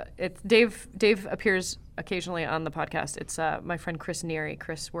 It's Dave appears occasionally on the podcast. It's my friend Chris Neary.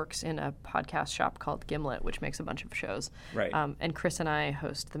 Chris works in a podcast shop called Gimlet, which makes a bunch of shows. Right. And Chris and I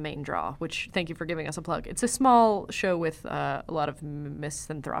host The Main Draw, which, thank you for giving us a plug. It's a small show with a lot of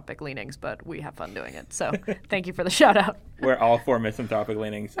misanthropic leanings, but we have fun doing it. So thank you for the shout out. We're all for misanthropic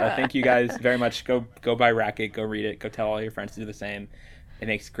leanings. Thank you guys very much. Go buy Racket. Go read it. Go tell all your friends to do the same. It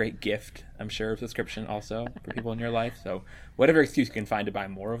makes a great gift, I'm sure, of subscription also for people in your life. So whatever excuse you can find to buy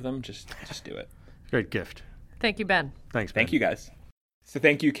more of them, just do it. Great gift. Thank you, Ben. Thanks, Ben. Thank you, guys. So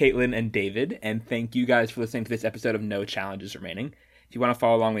thank you, Caitlin and David, and thank you guys for listening to this episode of No Challenges Remaining. If you want to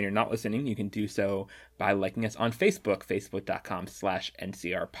follow along when you're not listening, you can do so by liking us on Facebook,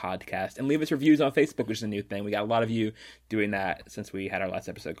 facebook.com/NCR podcast, and leave us reviews on Facebook, which is a new thing. We got a lot of you doing that since we had our last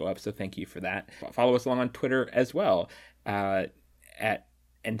episode go up, so thank you for that. Follow us along on Twitter as well, at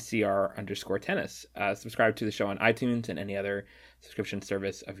NCR_tennis. Subscribe to the show on iTunes and any other subscription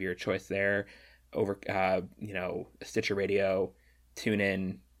service of your choice there. Over, Stitcher Radio,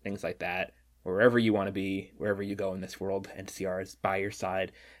 TuneIn, things like that. Wherever you want to be, wherever you go in this world, NCR is by your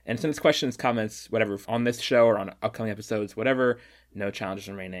side. And send us questions, comments, whatever, on this show or on upcoming episodes, whatever, no challenges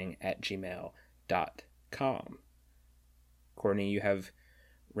remaining @gmail.com. Courtney, you have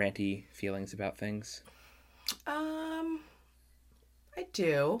ranty feelings about things? I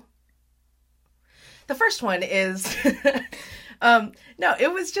do. The first one is, no,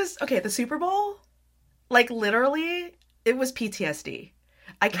 it was just, okay, the Super Bowl, like literally, it was PTSD.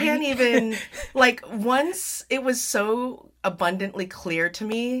 I can't even, like, once it was so abundantly clear to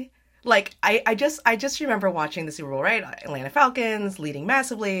me, like, I just remember watching the Super Bowl, right? Atlanta Falcons leading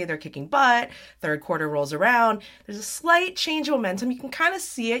massively. They're kicking butt. Third quarter rolls around. There's a slight change of momentum. You can kind of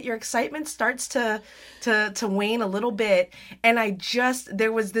see it. Your excitement starts to wane a little bit. And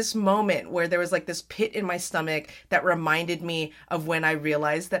there was this moment where there was like this pit in my stomach that reminded me of when I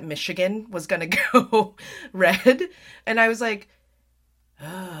realized that Michigan was going to go red. And I was like,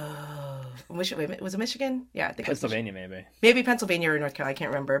 oh, was it Michigan? Yeah, I think Pennsylvania, maybe. Maybe Pennsylvania or North Carolina, I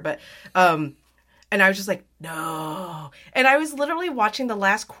can't remember. But, and I was just like, no. And I was literally watching the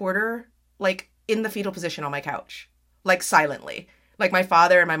last quarter, like, in the fetal position on my couch, like, silently. Like, my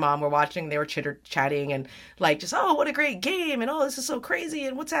father and my mom were watching, they were chitter-chatting and, like, just, oh, what a great game, and oh, this is so crazy,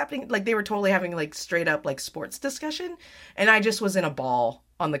 and what's happening? Like, they were totally having, like, straight-up, like, sports discussion. And I just was in a ball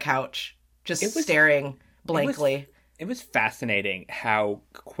on the couch, just staring blankly. It was fascinating how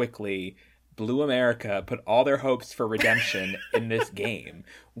quickly Blue America put all their hopes for redemption in this game,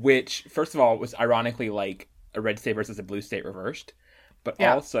 which, first of all, was ironically like a red state versus a blue state reversed, but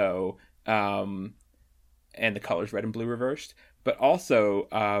also, and the colors red and blue reversed, but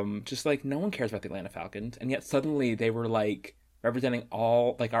also just like no one cares about the Atlanta Falcons, and yet suddenly they were like representing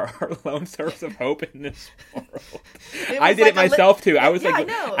all like our lone source of hope in this world. I did it myself too. I was like,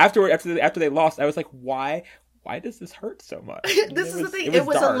 after they lost, I was like, why does this hurt so much? This is the thing. It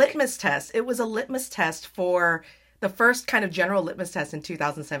was a litmus test. It was a litmus test for the first kind of general litmus test in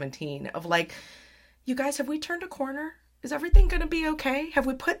 2017 of like, you guys, have we turned a corner? Is everything going to be okay? Have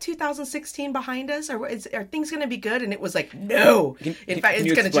we put 2016 behind us? Or are things going to be good? And it was like, no. In fact, it's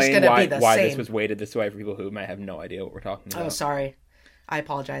just going to be the same. Why this was weighted this way for people who might have no idea what we're talking about? Oh, sorry. I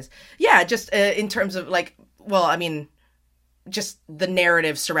apologize. Yeah, just in terms of like, well, I mean, just the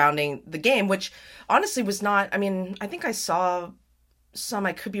narrative surrounding the game, which honestly was not, I mean, I think I saw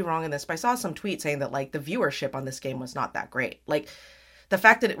I could be wrong in this, but I saw some tweets saying that like the viewership on this game was not that great. Like the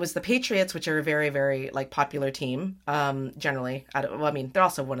fact that it was the Patriots, which are a very, very like popular team, generally, they're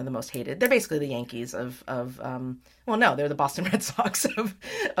also one of the most hated. They're basically the Yankees they're the Boston Red Sox of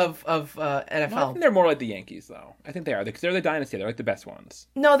NFL. Well, I think they're more like the Yankees though. I think they are, because they're the dynasty. They're like the best ones.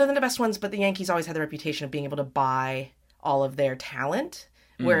 No, they're the best ones, but the Yankees always had the reputation of being able to buy all of their talent,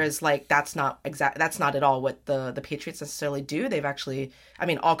 whereas like that's not at all what the Patriots necessarily do. They've actually, I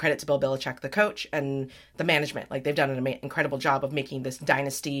mean, all credit to Bill Belichick, the coach, and the management. Like they've done an incredible job of making this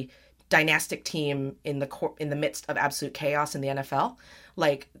dynastic team in the midst of absolute chaos in the NFL.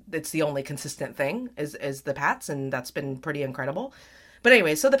 Like it's the only consistent thing is the Pats, and that's been pretty incredible. But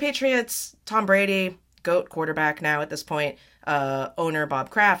anyway, so the Patriots, Tom Brady, GOAT quarterback now at this point, owner Bob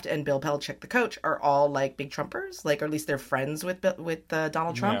Kraft, and Bill Belichick, the coach, are all like big Trumpers, like, or at least they're friends with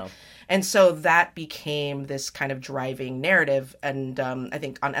Donald Trump. Yeah. And so that became this kind of driving narrative. And I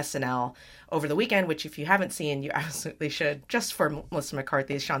think on SNL over the weekend, which if you haven't seen, you absolutely should, just for Melissa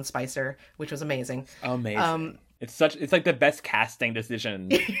McCarthy's Sean Spicer, which was amazing. Amazing. It's like the best casting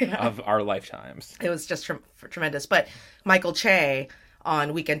decision of our lifetimes. It was just tremendous. But Michael Che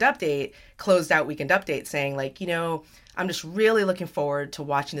on Weekend Update closed out Weekend Update saying, like, you know, I'm just really looking forward to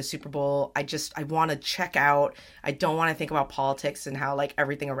watching the Super Bowl. I want to check out. I don't want to think about politics and how like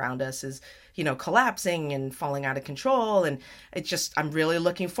everything around us is, you know, collapsing and falling out of control. And I'm really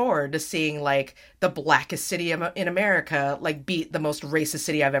looking forward to seeing like the blackest city in America, like beat the most racist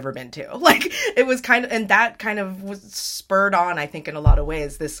city I've ever been to. Like it was kind of, and that kind of was spurred on, I think, in a lot of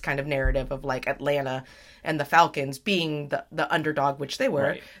ways, this kind of narrative of like Atlanta and the Falcons being the underdog, which they were,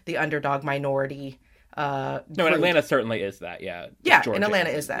 right. The underdog minority. No, and Atlanta certainly is that, yeah. Yeah, and Atlanta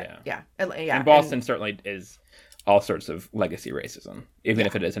is that, yeah. And Boston certainly is all sorts of legacy racism, even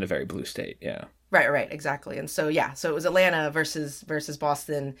if it is in a very blue state, yeah. Right, exactly. And so, so it was Atlanta versus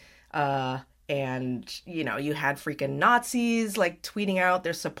Boston, and, you know, you had freaking Nazis, like, tweeting out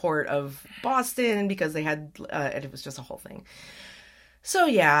their support of Boston because they had, and it was just a whole thing. So,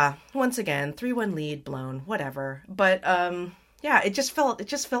 yeah, once again, 3-1 lead blown, whatever. But, it just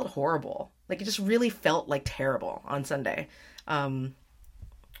felt horrible. Like, it just really felt like terrible on Sunday.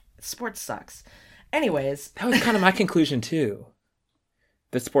 Sports sucks. Anyways. That was kind of my conclusion, too.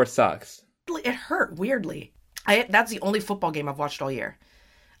 The sports sucks. It hurt, weirdly. That's the only football game I've watched all year.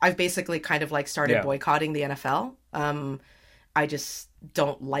 I've basically kind of, like, started boycotting the NFL. I just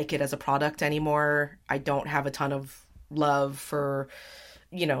don't like it as a product anymore. I don't have a ton of love for,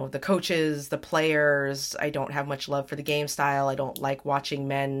 you know, the coaches, the players. I don't have much love for the game style. I don't like watching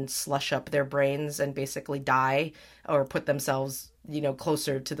men slush up their brains and basically die or put themselves, you know,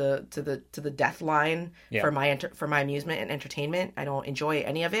 closer to the death line for my amusement and entertainment. I don't enjoy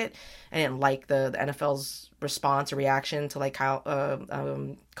any of it. I didn't like the NFL's response or reaction to like how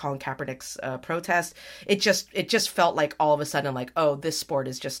Colin Kaepernick's protest. It just felt like all of a sudden like, oh, this sport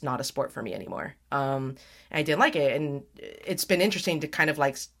is just not a sport for me anymore. And I didn't like it, and it's been interesting to kind of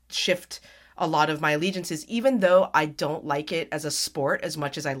like shift a lot of my allegiances, even though I don't like it as a sport as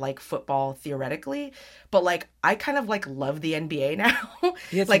much as I like football theoretically. But like, I kind of like love the NBA now.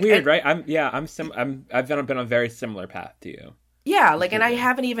 Yeah, it's like, weird, right? I've been on a very similar path to you. Yeah, like, and I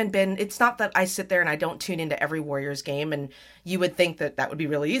haven't even been, it's not that I sit there and I don't tune into every Warriors game, and you would think that would be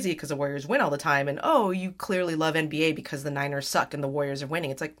really easy because the Warriors win all the time, and oh, you clearly love NBA because the Niners suck and the Warriors are winning.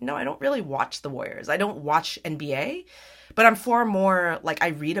 It's like, no, I don't really watch the Warriors. I don't watch NBA, but I'm far more, like, I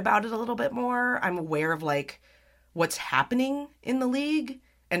read about it a little bit more. I'm aware of, like, what's happening in the league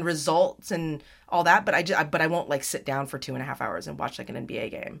and results and all that, but I won't, like, sit down for 2.5 hours and watch, like, an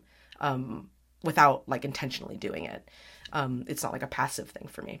NBA game without, like, intentionally doing it. It's not like a passive thing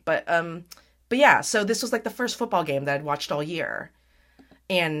for me, but yeah, so this was like the first football game that I'd watched all year,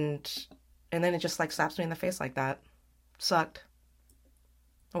 and then it just like slaps me in the face like that. Sucked.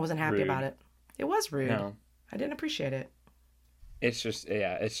 I wasn't happy about it. It was rude. No. I didn't appreciate it. It's just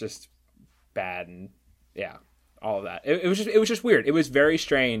bad, and all of that. It was just weird. It was very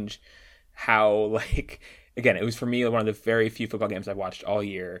strange how, like, again, it was for me one of the very few football games I've watched all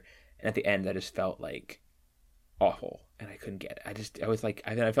year, and at the end I just felt like awful, and I couldn't get it.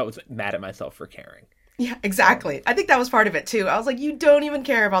 I felt mad at myself for caring. Yeah, exactly. I think that was part of it too. I was like, you don't even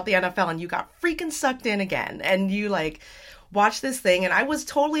care about the NFL, and you got freaking sucked in again, and you like watch this thing. And I was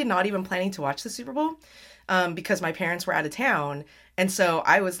totally not even planning to watch the Super Bowl because my parents were out of town, and so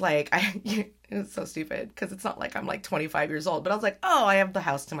I was like, it was so stupid because it's not like I'm like 25 years old, but I was like, oh, I have the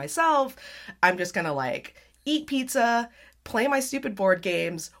house to myself. I'm just gonna like eat pizza, play my stupid board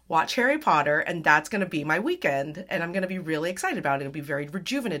games, watch Harry Potter, and that's going to be my weekend, and I'm going to be really excited about it. It'll be very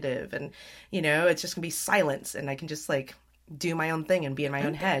rejuvenative, and, you know, it's just going to be silence, and I can just, like, do my own thing and be in my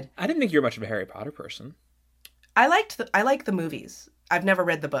own head. I didn't think you were much of a Harry Potter person. I like the movies. I've never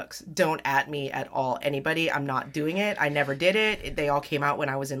read the books. Don't at me at all, anybody. I'm not doing it. I never did it. They all came out when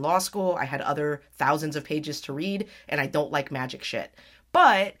I was in law school. I had other thousands of pages to read, and I don't like magic shit.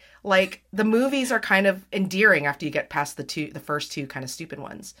 But, like, the movies are kind of endearing after you get past the first two kind of stupid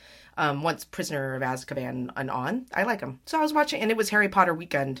ones. Once Prisoner of Azkaban and on, I like them. So I was watching, and it was Harry Potter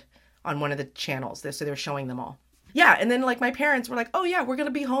weekend on one of the channels. So they were showing them all. Yeah, and then, like, my parents were like, oh, yeah, we're going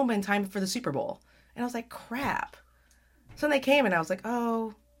to be home in time for the Super Bowl. And I was like, crap. So then they came, and I was like,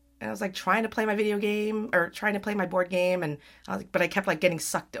 oh, And I was like trying to play my video game or trying to play my board game. And but I kept like getting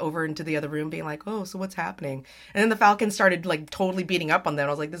sucked over into the other room being like, oh, so what's happening? And then the Falcons started like totally beating up on them.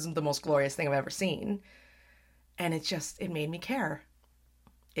 I was like, this is the most glorious thing I've ever seen. And it made me care.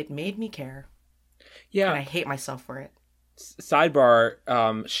 It made me care. Yeah. And I hate myself for it.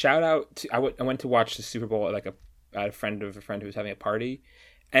 Sidebar, shout out to, I went to watch the Super Bowl at a friend of a friend who was having a party,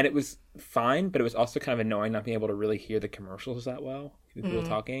 and it was fine, but it was also kind of annoying not being able to really hear the commercials that well, people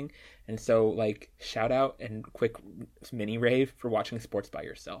talking. And so, like, shout out and quick mini rave for watching sports by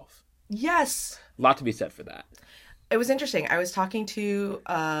yourself. Yes. A lot to be said for that. It was interesting. I was talking to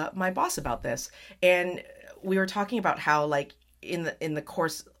my boss about this, and we were talking about how, like, in the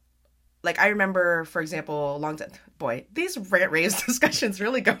course, like, I remember, for example, a long time, boy, these rant raves discussions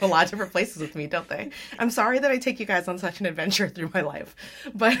really go a lot of different places with me, don't they? I'm sorry that I take you guys on such an adventure through my life.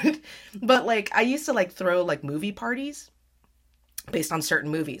 But like, I used to, like, throw, like, movie parties based on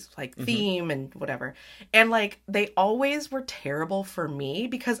certain movies, like theme and whatever. And, like, they always were terrible for me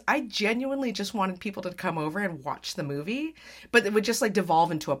because I genuinely just wanted people to come over and watch the movie, but it would just, like,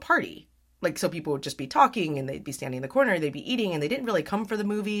 devolve into a party. Like, so people would just be talking and they'd be standing in the corner, they'd be eating, and they didn't really come for the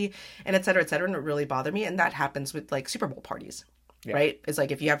movie, and et cetera, and it really bothered me. And that happens with, like, Super Bowl parties, right? It's like,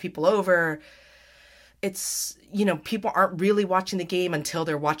 if you have people over, it's, you know, people aren't really watching the game until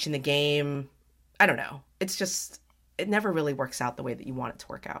they're watching the game. I don't know. It's just, it never really works out the way that you want it to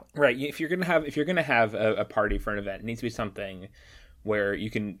work out. Right. If you're gonna have a party for an event, it needs to be something where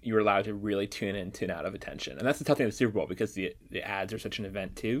you're allowed to really tune in, tune out of attention. And that's the tough thing with Super Bowl, because the ads are such an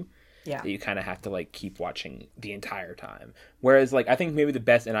event too. Yeah. That you kind of have to, like, keep watching the entire time. Whereas, like, I think maybe the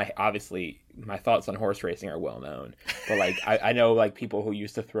best, and I obviously, my thoughts on horse racing are well known, but, like, I know, like, people who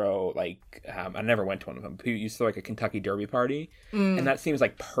used to throw, like, I never went to one of them, who used to throw, like, a Kentucky Derby party, and that seems,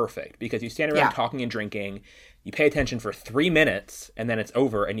 like, perfect, because you stand around talking and drinking, you pay attention for 3 minutes, and then it's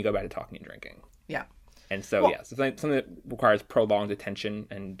over, and you go back to talking and drinking. Yeah. And so, so something that requires prolonged attention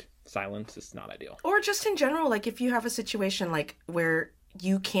and silence is not ideal. Or just in general, like, if you have a situation, like, where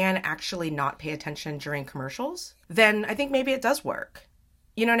you can actually not pay attention during commercials, then I think maybe it does work.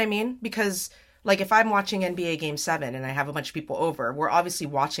 You know what I mean? Because, like, if I'm watching NBA Game 7 and I have a bunch of people over, we're obviously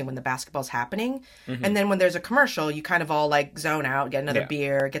watching when the basketball's happening. And then when there's a commercial, you kind of all, like, zone out, get another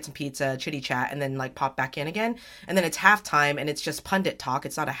beer, get some pizza, chitty chat, and then, like, pop back in again. And then it's halftime and it's just pundit talk.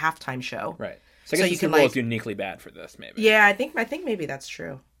 It's not a halftime show. Right. So I guess the Super Bowl is uniquely bad for this, maybe. Yeah, I think maybe that's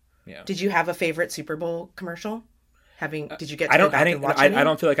true. Yeah. Did you have a favorite Super Bowl commercial? Did you get to go back and watch I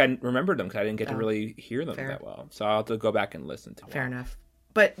don't feel like I remembered them because I didn't get to really hear them that well. So I'll have to go back and listen to them. Fair enough.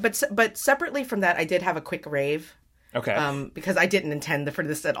 But separately from that, I did have a quick rave. Okay. Because I didn't intend for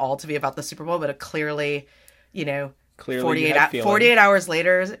this at all to be about the Super Bowl, but it clearly, you know, 48 hours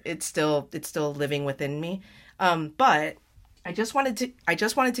later, it's still living within me. But I just wanted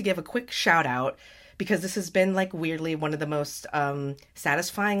to give a quick shout out, because this has been, like, weirdly one of the most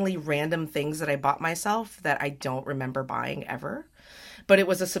satisfyingly random things that I bought myself that I don't remember buying ever. But it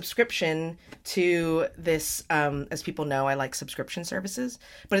was a subscription to this, as people know, I like subscription services,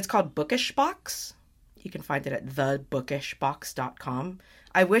 but it's called Bookishbox. You can find it at thebookishbox.com.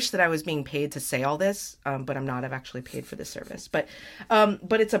 I wish that I was being paid to say all this, but I'm not. I've actually paid for this service. But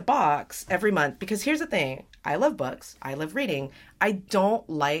it's a box every month, because here's the thing. I love books. I love reading. I don't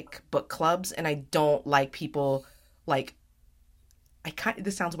like book clubs, and I don't like people, like,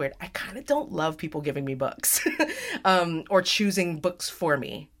 this sounds weird. I kind of don't love people giving me books or choosing books for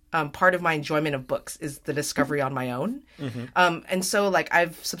me. Part of my enjoyment of books is the discovery on my own. And so, like,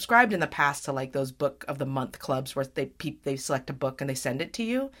 I've subscribed in the past to, like, those book of the month clubs where they select a book and they send it to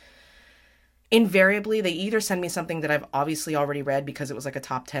you. Invariably, they either send me something that I've obviously already read because it was, like, a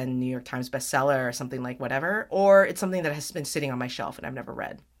top 10 New York Times bestseller or something, like, whatever, or it's something that has been sitting on my shelf and I've never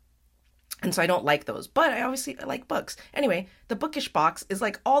read. And so I don't like those, but I like books. Anyway, the Bookish Box is,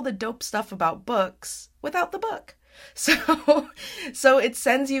 like, all the dope stuff about books without the book. So it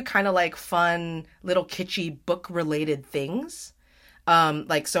sends you kind of, like, fun little kitschy book related things.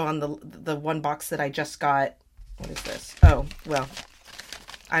 Like, so on the one box that I just got, what is this? Oh, well,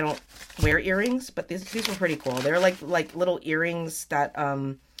 I don't wear earrings, but these were pretty cool. They're like little earrings that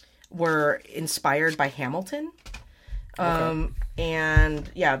were inspired by Hamilton. Okay.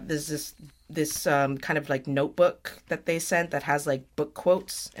 And yeah, there's this kind of, like, notebook that they sent that has, like, book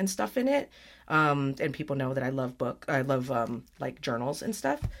quotes and stuff in it. And people know that I love like, journals and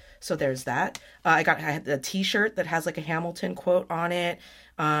stuff. So there's that. I had a t-shirt that has, like, a Hamilton quote on it,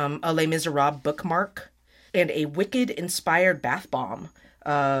 a Les Miserables bookmark, and a Wicked inspired bath bomb,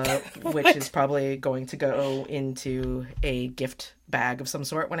 which is probably going to go into a gift bag of some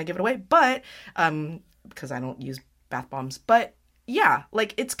sort when I give it away. But, because I don't use bath bombs, but Yeah,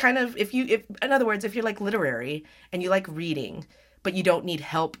 like it's kind of if in other words, if you're like literary and you like reading, but you don't need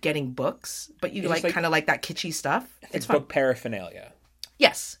help getting books, but you like kind of like that kitschy stuff. It's book paraphernalia.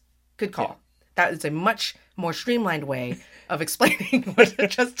 Yes, good call. Yeah. That is a much more streamlined way of explaining what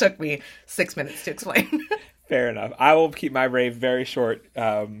it just took me 6 minutes to explain. Fair enough. I will keep my rave very short,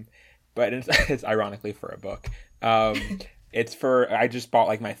 but it's ironically for a book. I just bought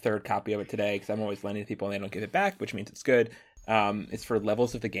like my third copy of it today because I'm always lending to people and they don't give it back, which means it's good. It's for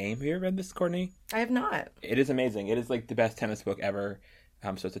Levels of the Game. Have you ever read this, Courtney? I have not. It is amazing. It is like the best tennis book ever.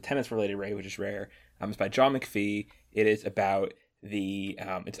 So it's a tennis-related rave, which is rare. It's by John McPhee. It is about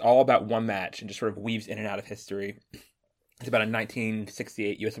it's all about one match and just sort of weaves in and out of history. It's about a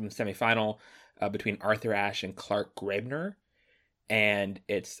 1968 U.S. Open semifinal between Arthur Ashe and Clark Graebner. And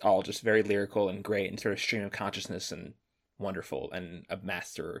it's all just very lyrical and great and sort of stream of consciousness and wonderful and a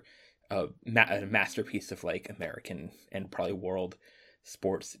masterpiece of like American and probably world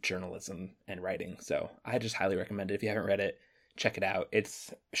sports journalism and writing. So I just highly recommend it. If you haven't read it, check it out.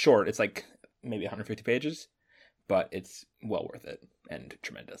 It's short. It's like maybe 150 pages, but it's well worth it and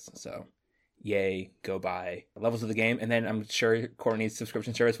tremendous. So yay, go buy Levels of the Game. And then I'm sure Courtney's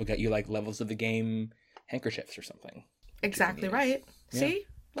subscription service will get you like Levels of the Game handkerchiefs or something. Exactly right. Yeah. See?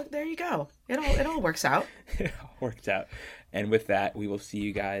 Look, there you go. It all works out. It all works out. And with that, we will see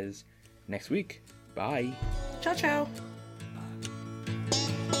you guys next week. Bye. Ciao, ciao.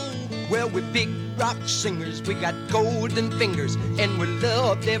 Well, we're big rock singers, we got golden fingers, and we're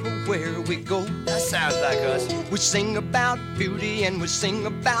loved everywhere we go. That sounds like us. We sing about beauty and we sing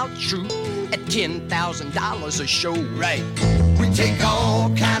about truth at $10,000 a show. Right. We take all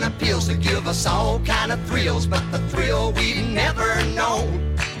kind of pills to give us all kind of thrills, but the thrill we've never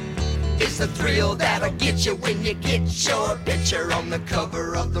known is the thrill that'll get you when you get your picture on the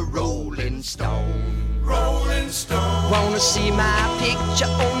cover of the Rolling Stone. Rolling Stone. Wanna see my picture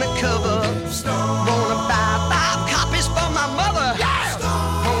on the cover? Stone. Wanna buy